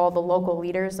with all the local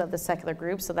leaders of the secular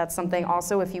groups. So that's something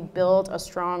also, if you build a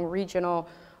strong regional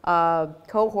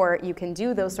cohort, you can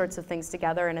do those sorts of things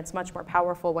together, and it's much more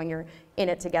powerful when you're in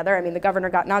it together. I mean, the governor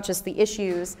got not just the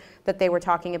issues that they were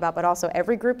talking about, but also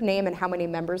every group name and how many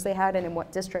members they had and in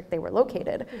what district they were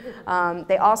located.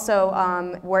 They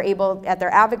also were able, at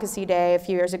their advocacy day a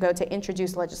few years ago, to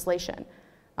introduce legislation,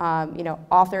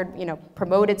 authored,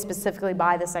 promoted specifically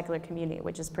by the secular community,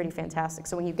 which is pretty fantastic.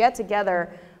 So when you get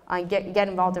together and get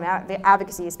involved in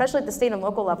advocacy, especially at the state and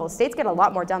local level, states get a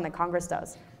lot more done than Congress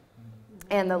does.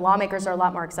 And the lawmakers are a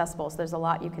lot more accessible, so there's a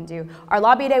lot you can do. Our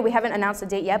lobby day, we haven't announced a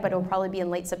date yet, but it will probably be in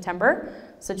late September.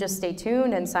 So just stay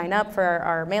tuned and sign up for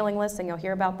our mailing list, and you'll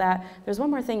hear about that. There's one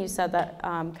more thing you said that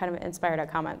kind of inspired a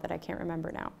comment that I can't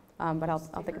remember now, but I'll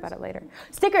think about it later.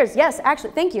 Stickers, yes,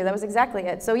 actually, thank you. That was exactly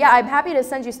it. So yeah, I'm happy to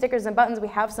send you stickers and buttons. We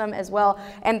have some as well.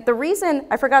 And the reason,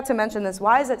 I forgot to mention this,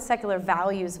 why is it secular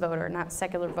values voter, not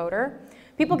secular voter?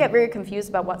 People get very confused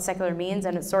about what secular means,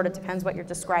 and it sort of depends what you're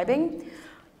describing.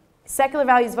 Secular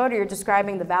values voter, you're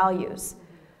describing the values.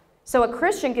 So a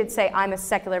Christian could say, I'm a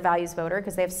secular values voter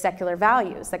because they have secular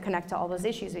values that connect to all those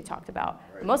issues we talked about.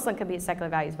 Right. A Muslim can be a secular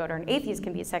values voter, an atheist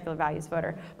can be a secular values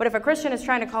voter. But if a Christian is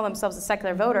trying to call themselves a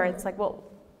secular voter, it's like, well,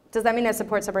 does that mean I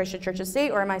support separation of church and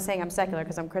state, or am I saying I'm secular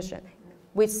because I'm Christian?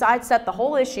 We sidestep the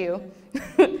whole issue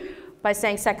by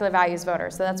saying secular values voter.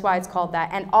 So that's why it's called that.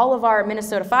 And all of our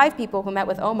Minnesota 5 people who met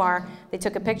with Omar, they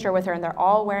took a picture with her, and they're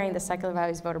all wearing the secular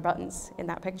values voter buttons in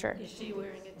that picture. Is she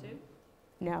wearing it too?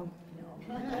 No.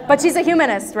 But she's a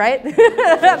humanist, right?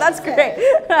 That's great.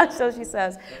 So she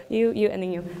says, you, and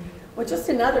then you. Well, just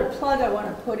another plug I want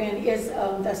to put in is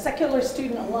the Secular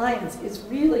Student Alliance is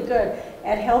really good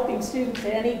at helping students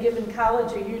at any given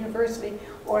college or university,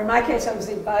 or in my case, I was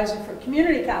the advisor for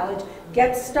community college,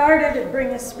 get started and bring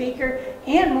a speaker,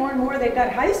 and more they've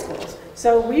got high schools.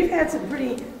 So we've had some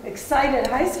pretty excited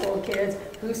high school kids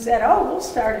who said, oh, we'll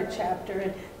start a chapter,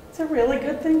 and it's a really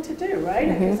good thing to do, right?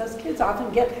 Because those kids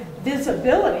often get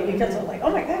visibility because they're like, oh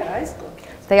my God, high school kids.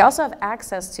 They also have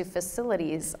access to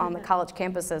facilities on the college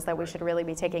campuses that we should really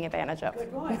be taking advantage of.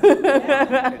 Good point.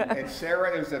 And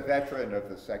Sarah is a veteran of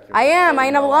the Secular. I am. I'm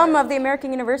an alum of the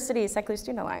American University Secular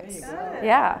Student Alliance.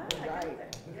 Yeah.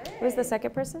 Who's the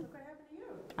second person?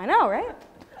 I know, right?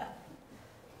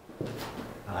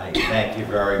 Hi, thank you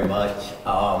very much.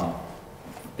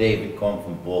 David Cohn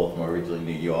from Baltimore, originally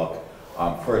New York.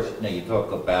 First, you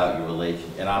talk about your relation,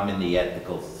 and I'm in the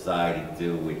Ethical Society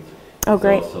too, which is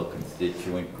also a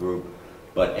constituent group.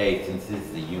 But A, since this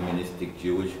is the Humanistic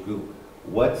Jewish group,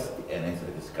 and I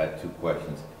just got two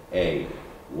questions. A,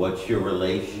 what's your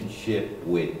relationship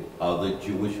with other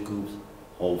Jewish groups?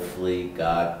 Hopefully,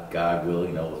 God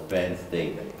willing, no offense,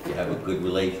 you have a good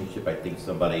relationship. I think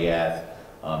somebody asked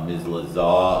Ms.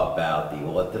 Lazar about the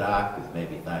Orthodox, because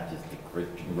maybe it's not just the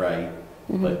Christian right,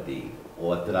 but the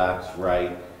Orthodox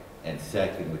right. And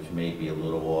second, which may be a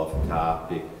little off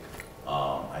topic,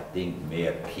 I think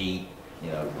Mayor Pete,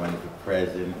 running for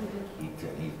president,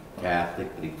 he's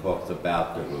Catholic, but he talks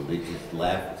about the religious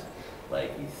left.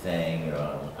 Like he's saying,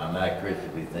 I'm not Christian,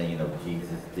 but he's saying,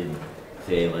 Jesus didn't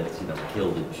say, let's,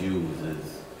 kill the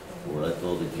Jews, or let's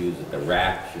kill the Jews at the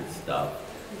rapture stuff.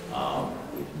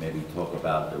 Which maybe talk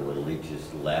about the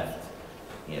religious left,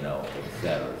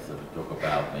 etc. So we talk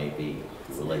about maybe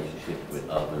the relationship with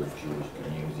other Jewish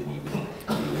communities and even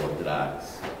the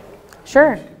Orthodox.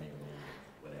 Sure.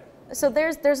 So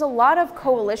there's a lot of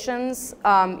coalitions,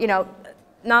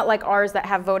 not like ours that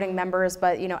have voting members,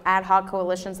 but ad hoc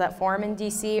coalitions that form in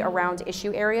DC around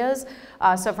issue areas.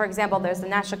 So for example, there's the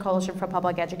National Coalition for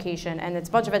Public Education, and it's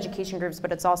a bunch of education groups,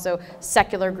 but it's also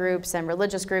secular groups and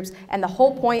religious groups. And the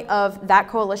whole point of that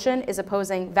coalition is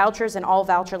opposing vouchers and all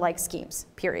voucher-like schemes,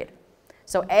 period.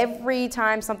 So every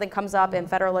time something comes up in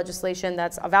federal legislation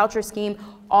that's a voucher scheme,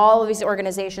 all of these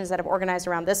organizations that have organized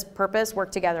around this purpose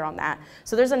work together on that.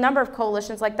 So there's a number of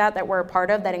coalitions like that we're a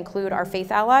part of that include our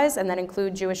faith allies and that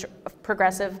include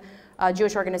progressive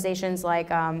Jewish organizations like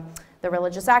the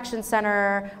Religious Action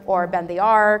Center or Bend the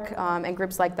Arc and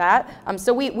groups like that.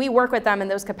 So we work with them in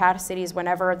those capacities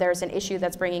whenever there's an issue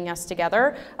that's bringing us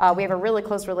together. We have a really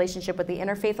close relationship with the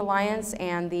Interfaith Alliance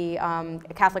and the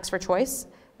Catholics for Choice.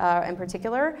 In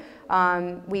particular.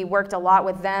 We worked a lot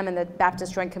with them and the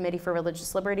Baptist Joint Committee for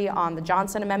Religious Liberty on the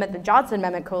Johnson Amendment. The Johnson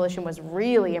Amendment coalition was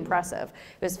really impressive.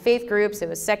 It was faith groups, it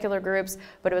was secular groups,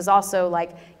 but it was also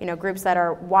groups that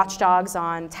are watchdogs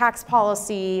on tax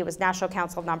policy. It was National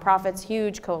Council of Nonprofits,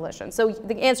 huge coalition. So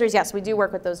the answer is yes, we do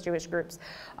work with those Jewish groups.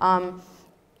 The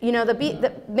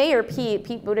Mayor Pete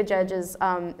Buttigieg is,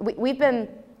 we've been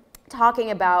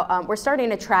talking about, we're starting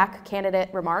to track candidate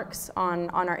remarks on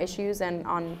our issues and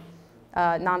on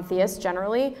non-theists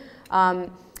generally. I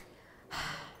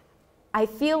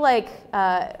feel like,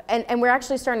 and we're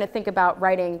actually starting to think about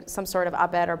writing some sort of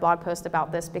op-ed or blog post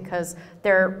about this because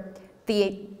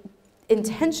the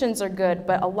intentions are good,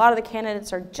 but a lot of the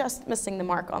candidates are just missing the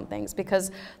mark on things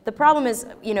because the problem is,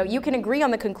 you can agree on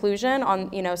the conclusion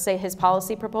on, say his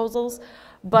policy proposals,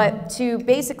 but to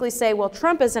basically say, well,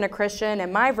 Trump isn't a Christian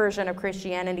and my version of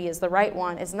Christianity is the right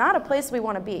one is not a place we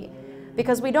want to be.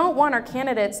 Because we don't want our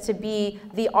candidates to be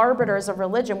the arbiters of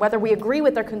religion, whether we agree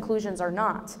with their conclusions or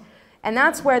not. And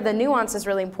that's where the nuance is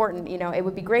really important. It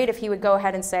would be great if he would go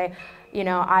ahead and say,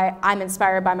 I'm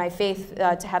inspired by my faith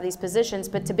to have these positions,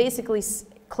 but to basically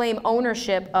claim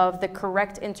ownership of the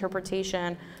correct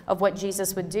interpretation of what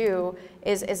Jesus would do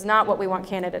is not what we want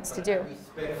candidates to do. I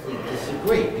respectfully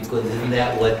disagree, because isn't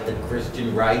that what the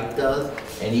Christian right does?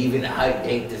 And even, I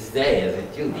hate to say, as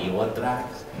a Jew, the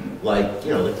Orthodox,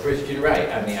 the Christian right.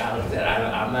 I mean,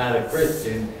 I'm not a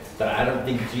Christian, but I don't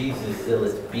think Jesus said,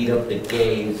 let's beat up the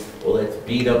gays or let's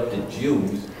beat up the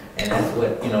Jews. And that's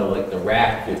what, like the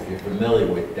rapture, if you're familiar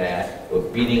with that, or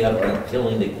beating up and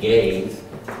killing the gays.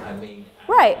 I mean,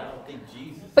 right. I don't think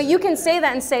Jesus. But you can say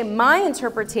that and say my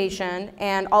interpretation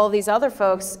and all of these other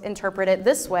folks interpret it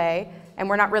this way, and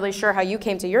we're not really sure how you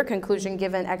came to your conclusion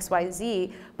given X, Y,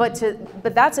 Z, but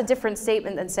that's a different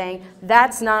statement than saying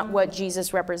that's not what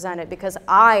Jesus represented because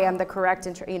I am the correct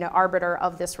arbiter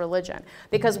of this religion.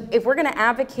 Because if we're going to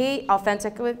advocate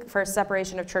authentically for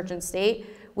separation of church and state,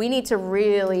 we need to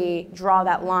really draw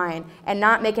that line and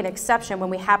not make an exception when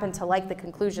we happen to like the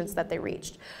conclusions that they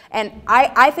reached. And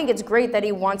I think it's great that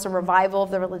he wants a revival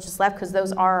of the religious left because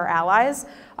those are our allies,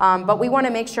 but we want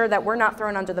to make sure that we're not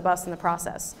thrown under the bus in the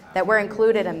process, that we're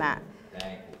included in that.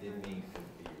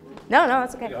 No,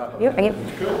 that's okay. Thank you.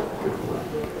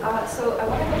 So I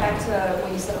want to go back to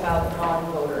what you said about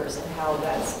non-voters and how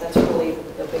that's really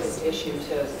the biggest issue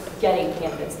to getting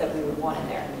candidates that we would want in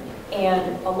there.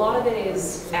 And a lot of it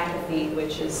is apathy,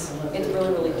 which is, it's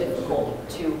really, really difficult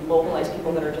to mobilize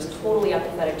people that are just totally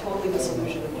apathetic, totally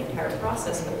disillusioned with the entire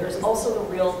process. But there's also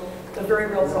the very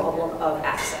real problem of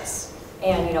access.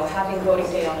 And, you know, having voting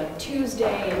day on a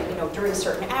Tuesday and, you know, during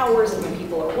certain hours and when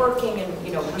people are working and,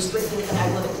 you know, restricted, and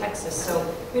I live in Texas,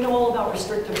 so we know all about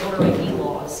restrictive voter ID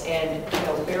laws and, you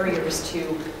know, barriers to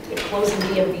closing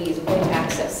DMVs, voting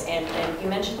access. And you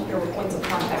mentioned there were points of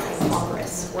contact in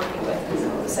Congress working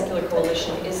with the Secular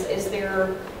Coalition. Is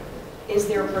there you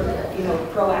know,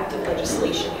 proactive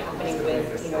legislation happening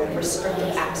with, you know,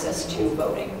 restrictive access to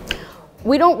voting?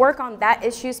 We don't work on that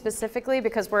issue specifically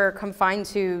because we're confined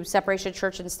to separation of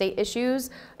church and state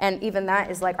issues, and even that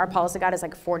is like, our policy guide is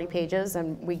like 40 pages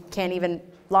and we can't even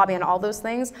lobby on all those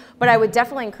things. But I would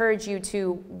definitely encourage you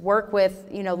to work with,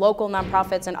 you know, local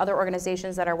nonprofits and other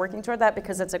organizations that are working toward that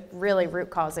because it's a really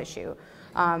root cause issue.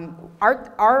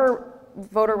 Our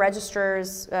voter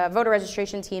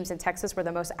registration teams in Texas were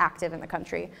the most active in the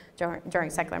country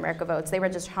during Secular America Votes. They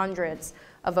registered hundreds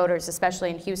of voters, especially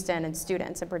in Houston, and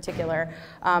students in particular.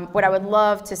 What I would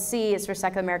love to see is for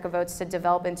Secular America Votes to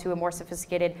develop into a more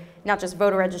sophisticated, not just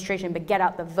voter registration, but get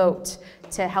out the vote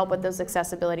to help with those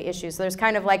accessibility issues. So there's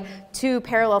kind of like two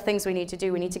parallel things we need to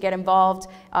do. We need to get involved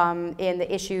in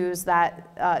the issues like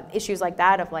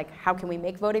that of like, how can we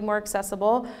make voting more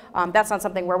accessible? That's not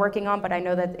something we're working on, but I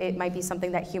know that it might be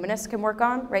something that humanists can work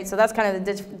on, right? So that's kind of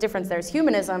the difference. There's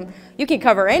humanism, you can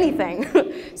cover anything.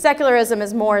 Secularism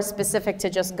is more specific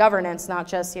to just governance, not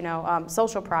just, you know,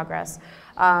 social progress.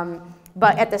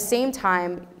 But at the same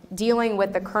time, dealing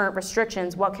with the current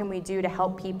restrictions, what can we do to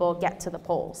help people get to the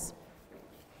polls?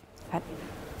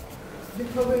 The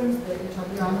programs that you're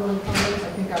talking about, ongoing programs,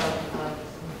 I think are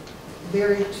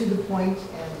very to the point,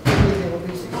 and hopefully they will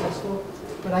be successful.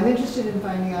 But I'm interested in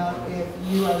finding out if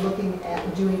you are looking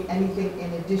at doing anything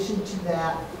in addition to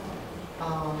that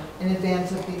in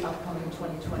advance of the upcoming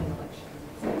 2020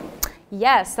 election.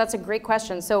 Yes, that's a great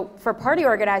question. So for party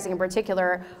organizing in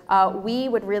particular, we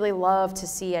would really love to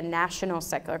see a national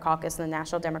secular caucus in the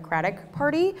National Democratic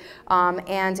Party.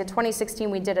 And in 2016,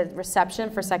 we did a reception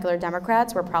for secular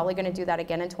Democrats. We're probably going to do that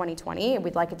again in 2020, and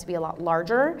we'd like it to be a lot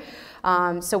larger.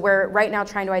 So we're right now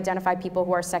trying to identify people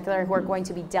who are secular, who are going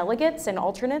to be delegates and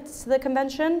alternates to the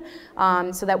convention,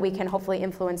 so that we can hopefully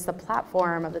influence the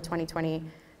platform of the 2020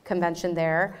 convention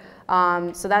there.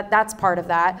 So that's part of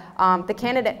that. The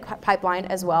candidate pipeline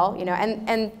as well, you know,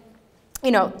 and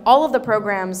you know, all of the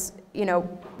programs, you know,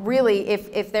 really,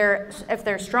 if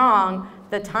they're strong,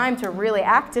 the time to really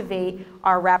activate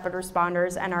our rapid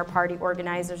responders and our party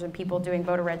organizers and people doing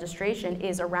voter registration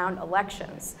is around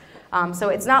elections. So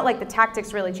it's not like the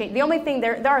tactics really change. The only thing,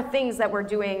 there are things that we're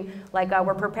doing, like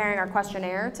we're preparing our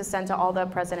questionnaire to send to all the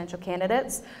presidential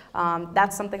candidates.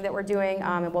 That's something that we're doing,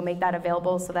 and we'll make that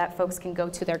available so that folks can go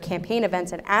to their campaign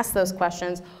events and ask those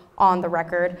questions on the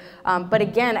record. But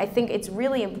again, I think it's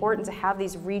really important to have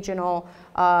these regional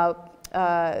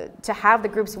to have the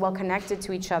groups well connected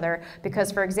to each other,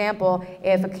 because for example,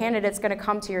 if a candidate's going to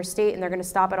come to your state and they're going to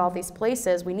stop at all these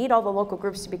places, we need all the local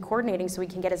groups to be coordinating so we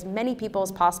can get as many people as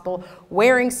possible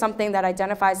wearing something that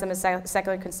identifies them as a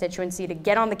secular constituency to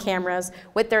get on the cameras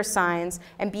with their signs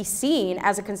and be seen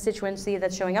as a constituency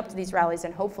that's showing up to these rallies,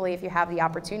 and hopefully if you have the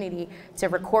opportunity to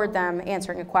record them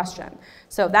answering a question.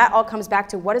 So that all comes back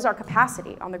to what is our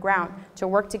capacity on the ground to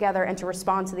work together and to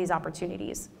respond to these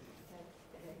opportunities.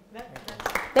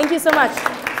 Thank you so much.